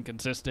 this isn't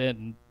consistent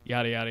and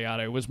yada, yada,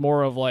 yada. It was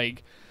more of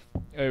like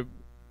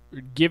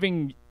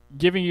giving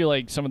you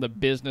like some of the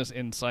business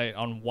insight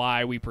on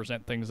why we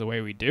present things the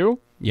way we do.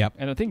 Yep.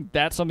 And I think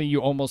that's something you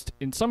almost,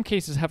 in some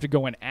cases, have to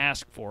go and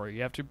ask for.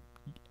 You have to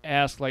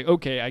ask like,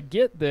 okay, I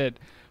get that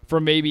for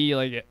maybe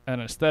like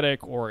an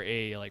aesthetic or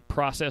a like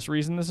process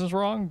reason this is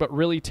wrong, but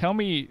really tell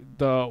me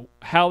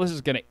how this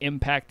is going to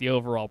impact the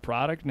overall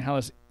product and how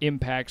this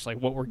impacts like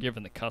what we're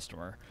giving the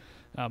customer.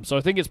 So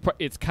I think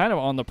it's kind of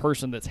on the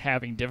person that's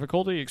having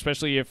difficulty,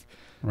 especially if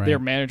their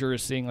manager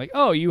is seeing like,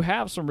 oh, you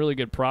have some really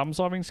good problem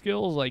solving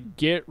skills, like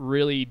get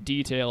really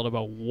detailed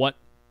about what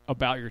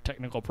about your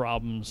technical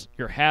problems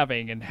you're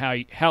having and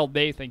how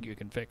they think you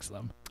can fix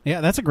them. Yeah,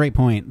 that's a great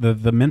point.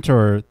 The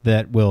mentor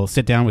that will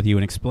sit down with you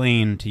and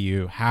explain to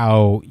you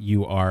how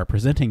you are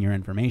presenting your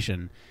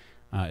information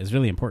is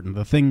really important.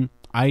 The thing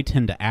I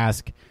tend to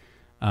ask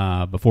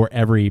before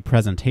every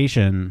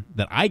presentation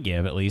that I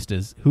give, at least,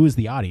 is who is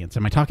the audience?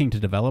 Am I talking to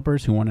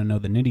developers who want to know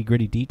the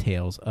nitty-gritty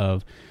details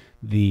of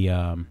the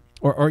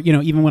or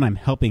even when I'm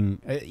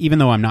helping, even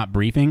though I'm not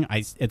briefing,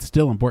 it's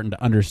still important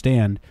to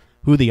understand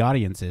who the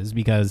audience is,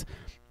 because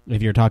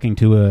if you're talking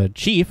to a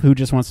chief who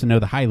just wants to know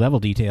the high-level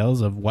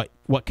details of what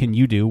can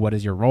you do, what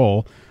is your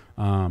role,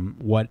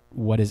 what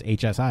is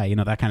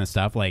HSI, that kind of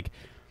stuff, like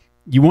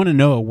you want to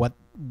know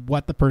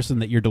what the person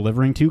that you're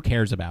delivering to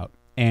cares about,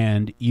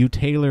 and you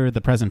tailor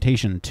the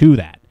presentation to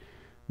that,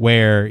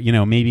 where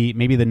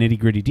maybe the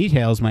nitty-gritty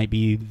details might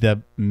be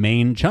the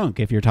main chunk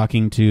if you're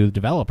talking to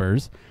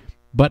developers,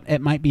 but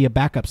it might be a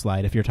backup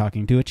slide if you're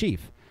talking to a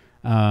chief.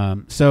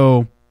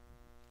 So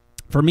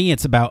for me,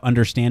 it's about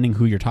understanding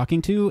who you're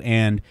talking to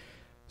and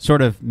sort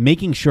of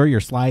making sure your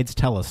slides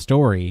tell a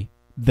story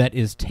that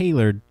is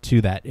tailored to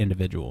that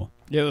individual.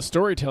 Yeah, the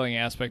storytelling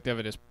aspect of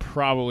it is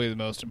probably the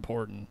most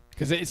important,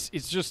 because it's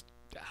just,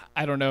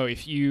 I don't know,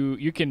 if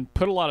you can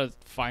put a lot of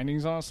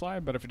findings on a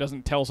slide, but if it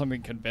doesn't tell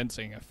something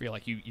convincing, I feel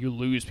like you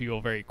lose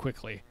people very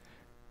quickly.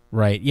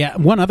 Right. Yeah.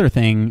 One other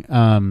thing,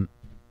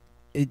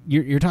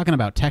 you're talking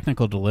about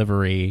technical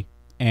delivery,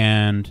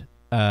 and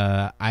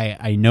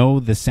I know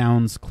this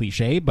sounds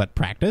cliche, but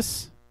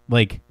practice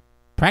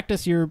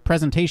your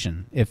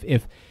presentation.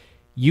 If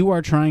you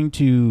are trying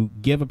to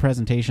give a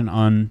presentation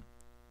on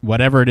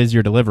whatever it is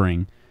you're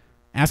delivering,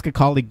 ask a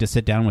colleague to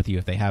sit down with you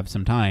if they have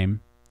some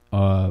time.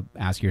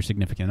 Ask your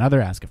significant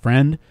other, ask a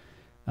friend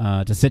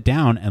to sit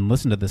down and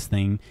listen to this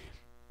thing,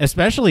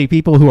 especially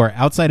people who are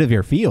outside of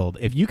your field.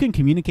 If you can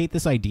communicate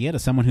this idea to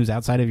someone who's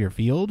outside of your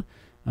field,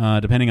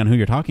 depending on who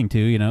you're talking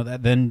to,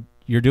 then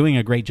you're doing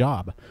a great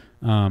job.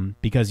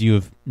 Because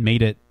you've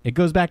made it. It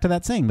goes back to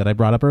that saying that I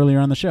brought up earlier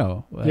on the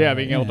show.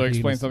 Being able to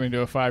explain something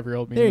to a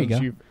 5-year-old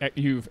means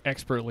you've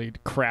expertly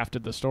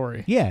crafted the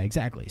story. Yeah,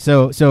 exactly.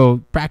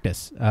 So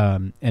practice,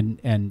 and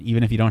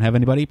even if you don't have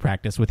anybody,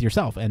 practice with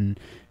yourself and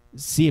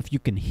see if you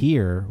can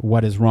hear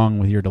what is wrong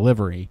with your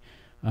delivery.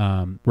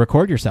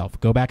 Record yourself.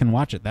 Go back and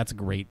watch it. That's a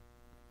great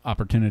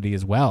opportunity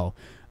as well.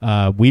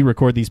 We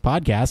record these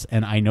podcasts,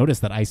 and I notice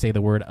that I say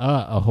the word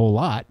a whole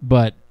lot,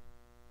 but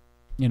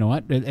you know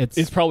what?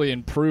 It's probably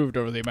improved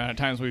over the amount of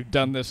times we've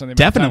done this, and the amount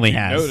definitely of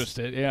times has noticed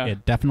it. Yeah,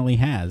 it definitely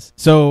has.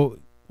 So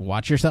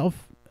watch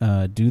yourself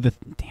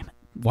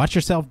watch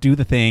yourself do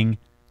the thing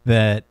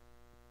that.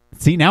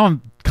 See, now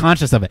I'm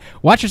conscious of it.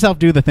 Watch yourself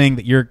do the thing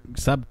that you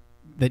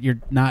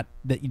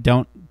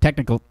don't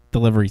technical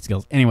delivery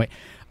skills. Anyway,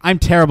 I'm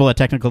terrible at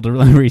technical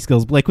delivery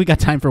skills. Blake, we got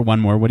time for one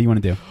more. What do you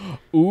want to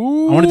do?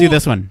 Ooh, I want to do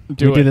this one.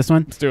 Do this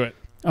one? Let's do it.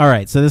 All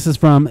right. So this is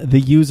from the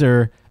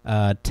user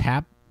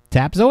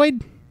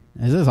Tapzoid.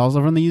 Is this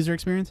also from the user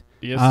experience?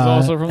 Yes, it's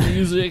also from the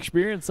user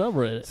experience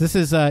subreddit. So this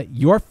is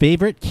your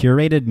favorite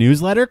curated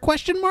newsletter? ?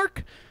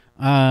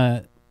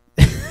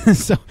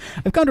 So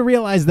I've come to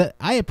realize that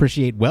I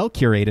appreciate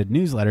well-curated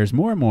newsletters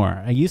more and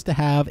more. I used to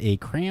have a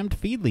crammed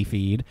Feedly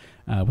feed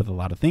with a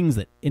lot of things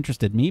that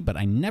interested me, but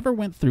I never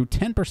went through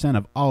 10%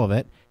 of all of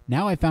it.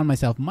 Now I found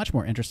myself much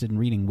more interested in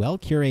reading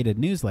well-curated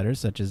newsletters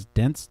such as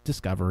Dense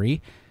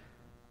Discovery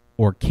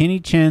or Kenny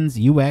Chen's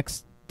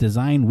UX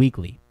Design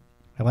Weekly.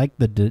 I like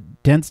the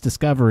Dense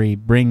Discovery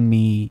bring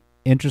me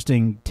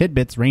interesting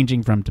tidbits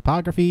ranging from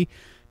topography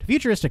to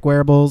futuristic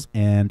wearables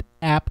and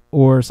app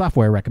or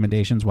software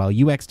recommendations, while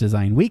UX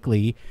Design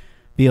Weekly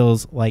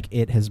feels like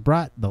it has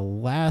brought the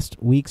last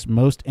week's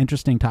most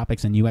interesting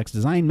topics in UX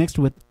design mixed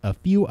with a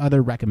few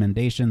other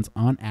recommendations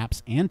on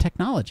apps and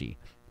technology.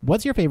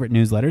 What's your favorite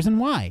newsletters and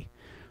why?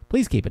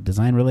 Please keep it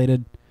design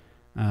related,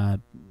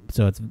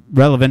 so it's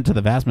relevant to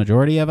the vast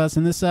majority of us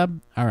in this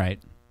sub. All right.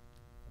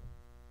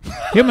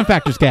 Human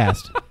Factors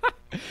Cast.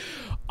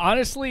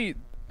 Honestly,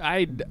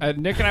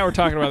 Nick and I were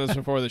talking about this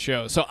before the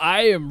show. So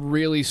I am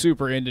really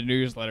super into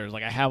newsletters.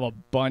 Like I have a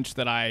bunch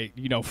that I,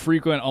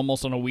 frequent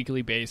almost on a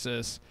weekly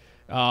basis.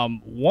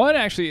 One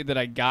actually that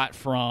I got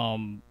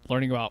from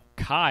learning about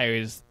Kai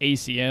is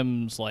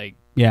ACM's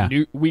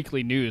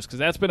weekly news, because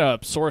that's been a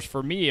source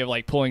for me of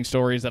like pulling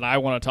stories that I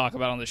want to talk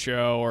about on the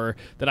show or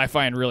that I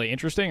find really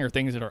interesting or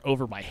things that are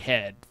over my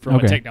head from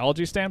a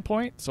technology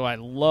standpoint. So I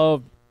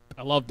love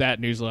that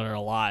newsletter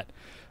a lot.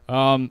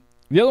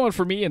 The other one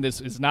for me, and this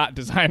is not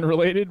design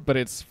related, but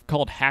it's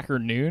called Hacker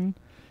Noon.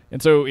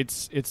 And so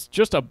it's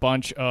just a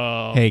bunch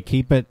of... Hey,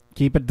 keep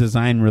it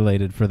design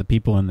related for the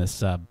people in this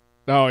sub.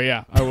 Oh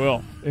yeah, I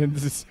will. in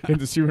this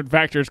Human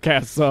Factors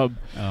Cast sub.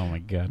 Oh my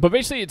god. But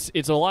basically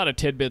it's a lot of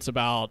tidbits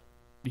about,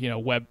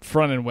 web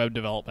front end web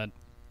development.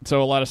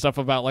 So a lot of stuff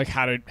about like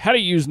how to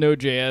use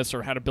Node.js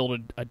or how to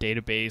build a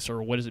database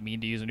or what does it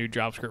mean to use a new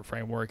JavaScript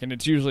framework. And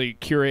it's usually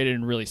curated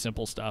and really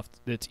simple stuff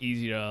that's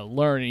easy to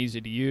learn and easy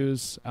to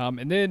use.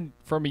 And then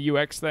from a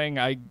UX thing,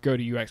 I go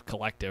to UX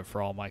Collective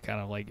for all my kind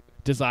of like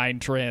design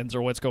trends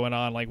or what's going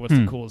on, like what's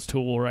the coolest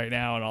tool right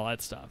now and all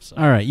that stuff. So.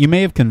 All right, you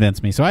may have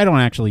convinced me. So I don't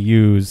actually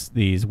use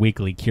these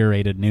weekly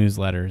curated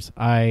newsletters.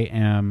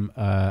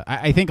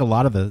 I think a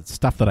lot of the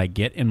stuff that I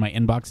get in my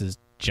inbox is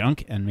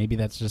junk, and maybe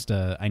that's just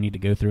I need to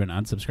go through and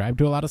unsubscribe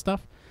to a lot of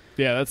stuff.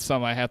 Yeah, that's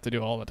something I have to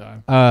do all the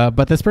time.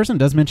 But this person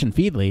does mention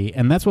Feedly,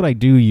 and that's what I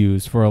do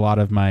use for a lot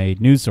of my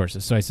news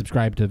sources. So I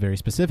subscribe to very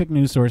specific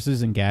news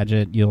sources. In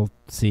Gadget, you'll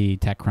see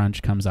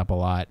TechCrunch comes up a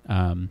lot.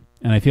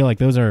 And I feel like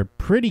those are a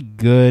pretty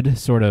good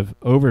sort of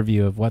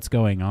overview of what's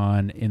going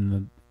on in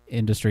the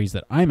industries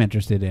that I'm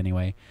interested in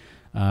anyway.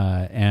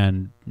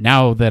 And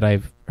now that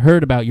I've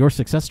heard about your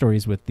success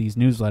stories with these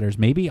newsletters,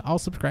 maybe I'll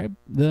subscribe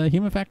the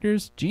Human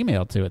Factors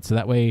Gmail to it, so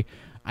that way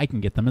I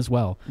can get them as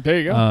well. There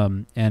you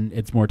go. And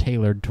it's more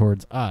tailored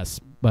towards us.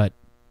 But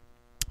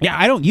yeah,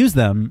 I don't use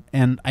them,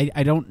 and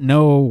I don't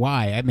know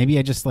why. Maybe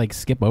I just like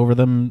skip over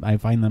them. I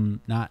find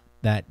them not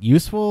that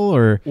useful,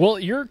 or... Well,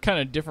 you're kind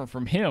of different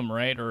from him,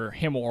 right? Or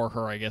him or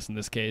her, I guess, in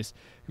this case.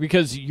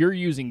 Because you're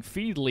using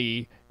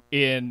Feedly...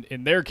 In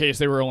their case,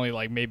 they were only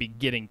like maybe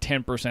getting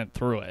 10%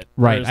 through it.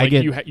 Right.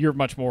 Whereas, you're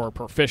much more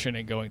proficient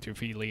in going through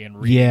Feedly and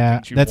reading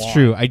things you that's want.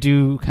 True. I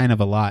do kind of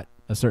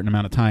a certain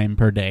amount of time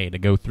per day to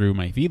go through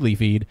my Feedly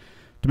feed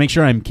to make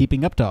sure I'm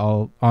keeping up to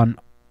all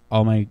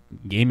my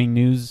gaming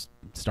news,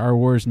 Star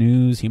Wars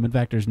news, Human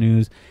Factors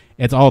news.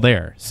 It's all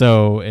there.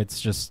 So it's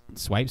just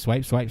swipe,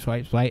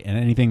 and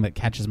anything that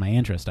catches my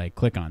interest, I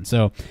click on.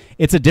 So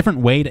it's a different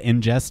way to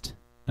ingest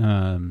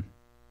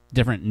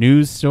different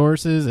news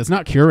sources. It's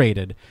not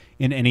curated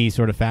in any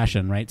sort of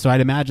fashion, right? So I'd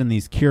imagine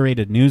these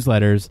curated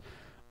newsletters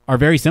are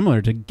very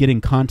similar to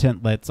getting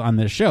content that's on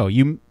this show.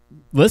 You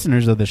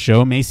listeners of the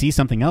show may see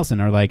something else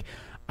and are like,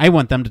 I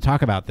want them to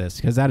talk about this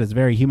because that is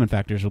very Human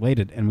Factors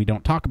related, and we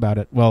don't talk about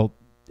it. Well,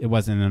 it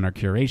wasn't in our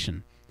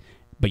curation.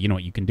 But you know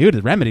what you can do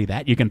to remedy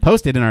that? You can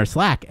post it in our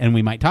Slack, and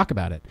we might talk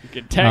about it. You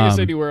can tag us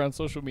anywhere on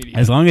social media.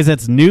 As long as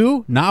it's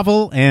new,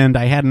 novel, and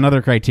I had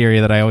another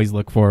criteria that I always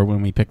look for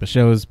when we pick the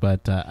shows,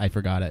 but I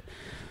forgot it.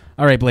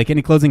 All right, Blake,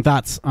 any closing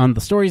thoughts on the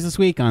stories this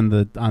week, on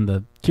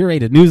the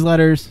curated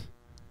newsletters?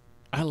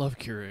 I love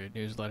curated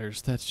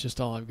newsletters. That's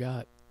just all I've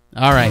got.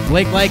 All right,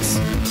 Blake likes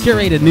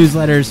curated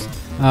newsletters.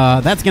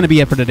 That's going to be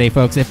it for today,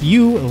 folks. If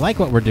you like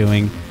what we're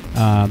doing,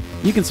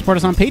 you can support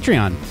us on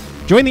Patreon.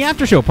 Join the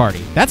after show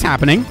party. That's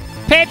happening.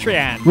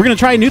 Patreon. We're going to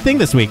try a new thing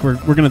this week. We're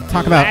going to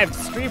talk about live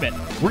stream it.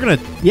 We're going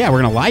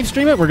to live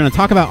stream it. We're going to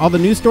talk about all the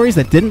news stories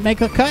that didn't make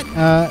a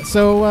cut.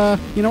 So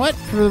you know what?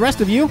 For the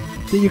rest of you,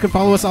 you can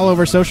follow us all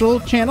over social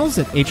channels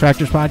at H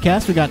Factors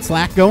Podcast. We got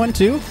Slack going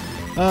too.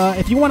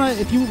 If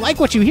you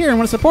like what you hear and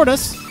want to support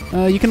us,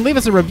 you can leave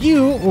us a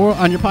review or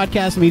on your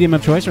podcast medium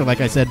of choice. Or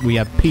like I said, we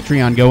have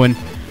Patreon going.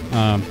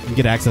 You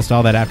get access to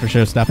all that after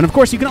show stuff. And of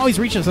course, you can always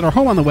reach us at our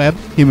home on the web,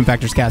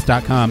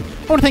 humanfactorscast.com.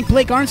 I want to thank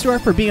Blake Arnsdorff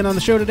for being on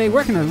the show today.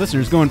 Where can our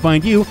listeners go and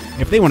find you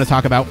if they want to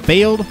talk about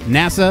failed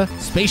NASA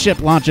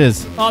spaceship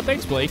launches? Oh,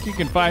 thanks, Blake. You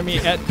can find me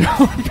at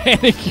Don't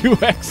Panic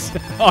UX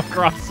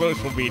across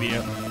social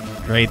media.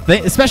 Great.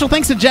 Special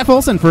thanks to Jeff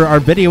Olson for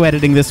our video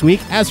editing this week.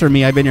 As for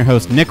me, I've been your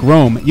host, Nick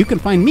Roome. You can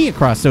find me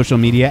across social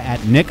media at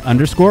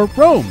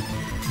Nick_Roome.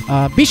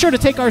 Be sure to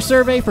take our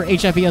survey for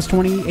HFES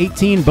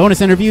 2018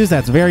 bonus interviews.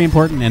 That's very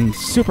important and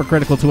super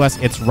critical to us.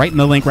 It's right in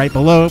the link right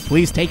below.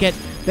 Please take it.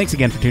 Thanks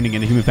again for tuning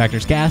in to Human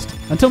Factors Cast.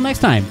 Until next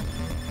time.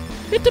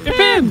 It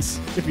depends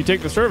if you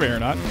take the survey or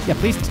not. Yeah,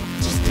 please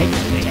just take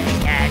it.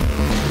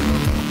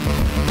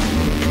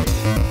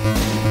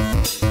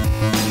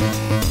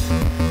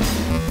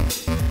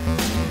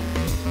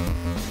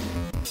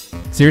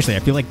 Seriously, I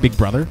feel like Big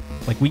Brother.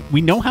 Like,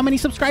 we know how many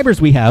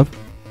subscribers we have.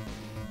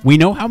 We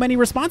know how many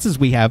responses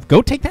we have.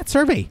 Go take that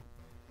survey.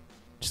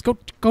 Just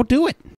go do it.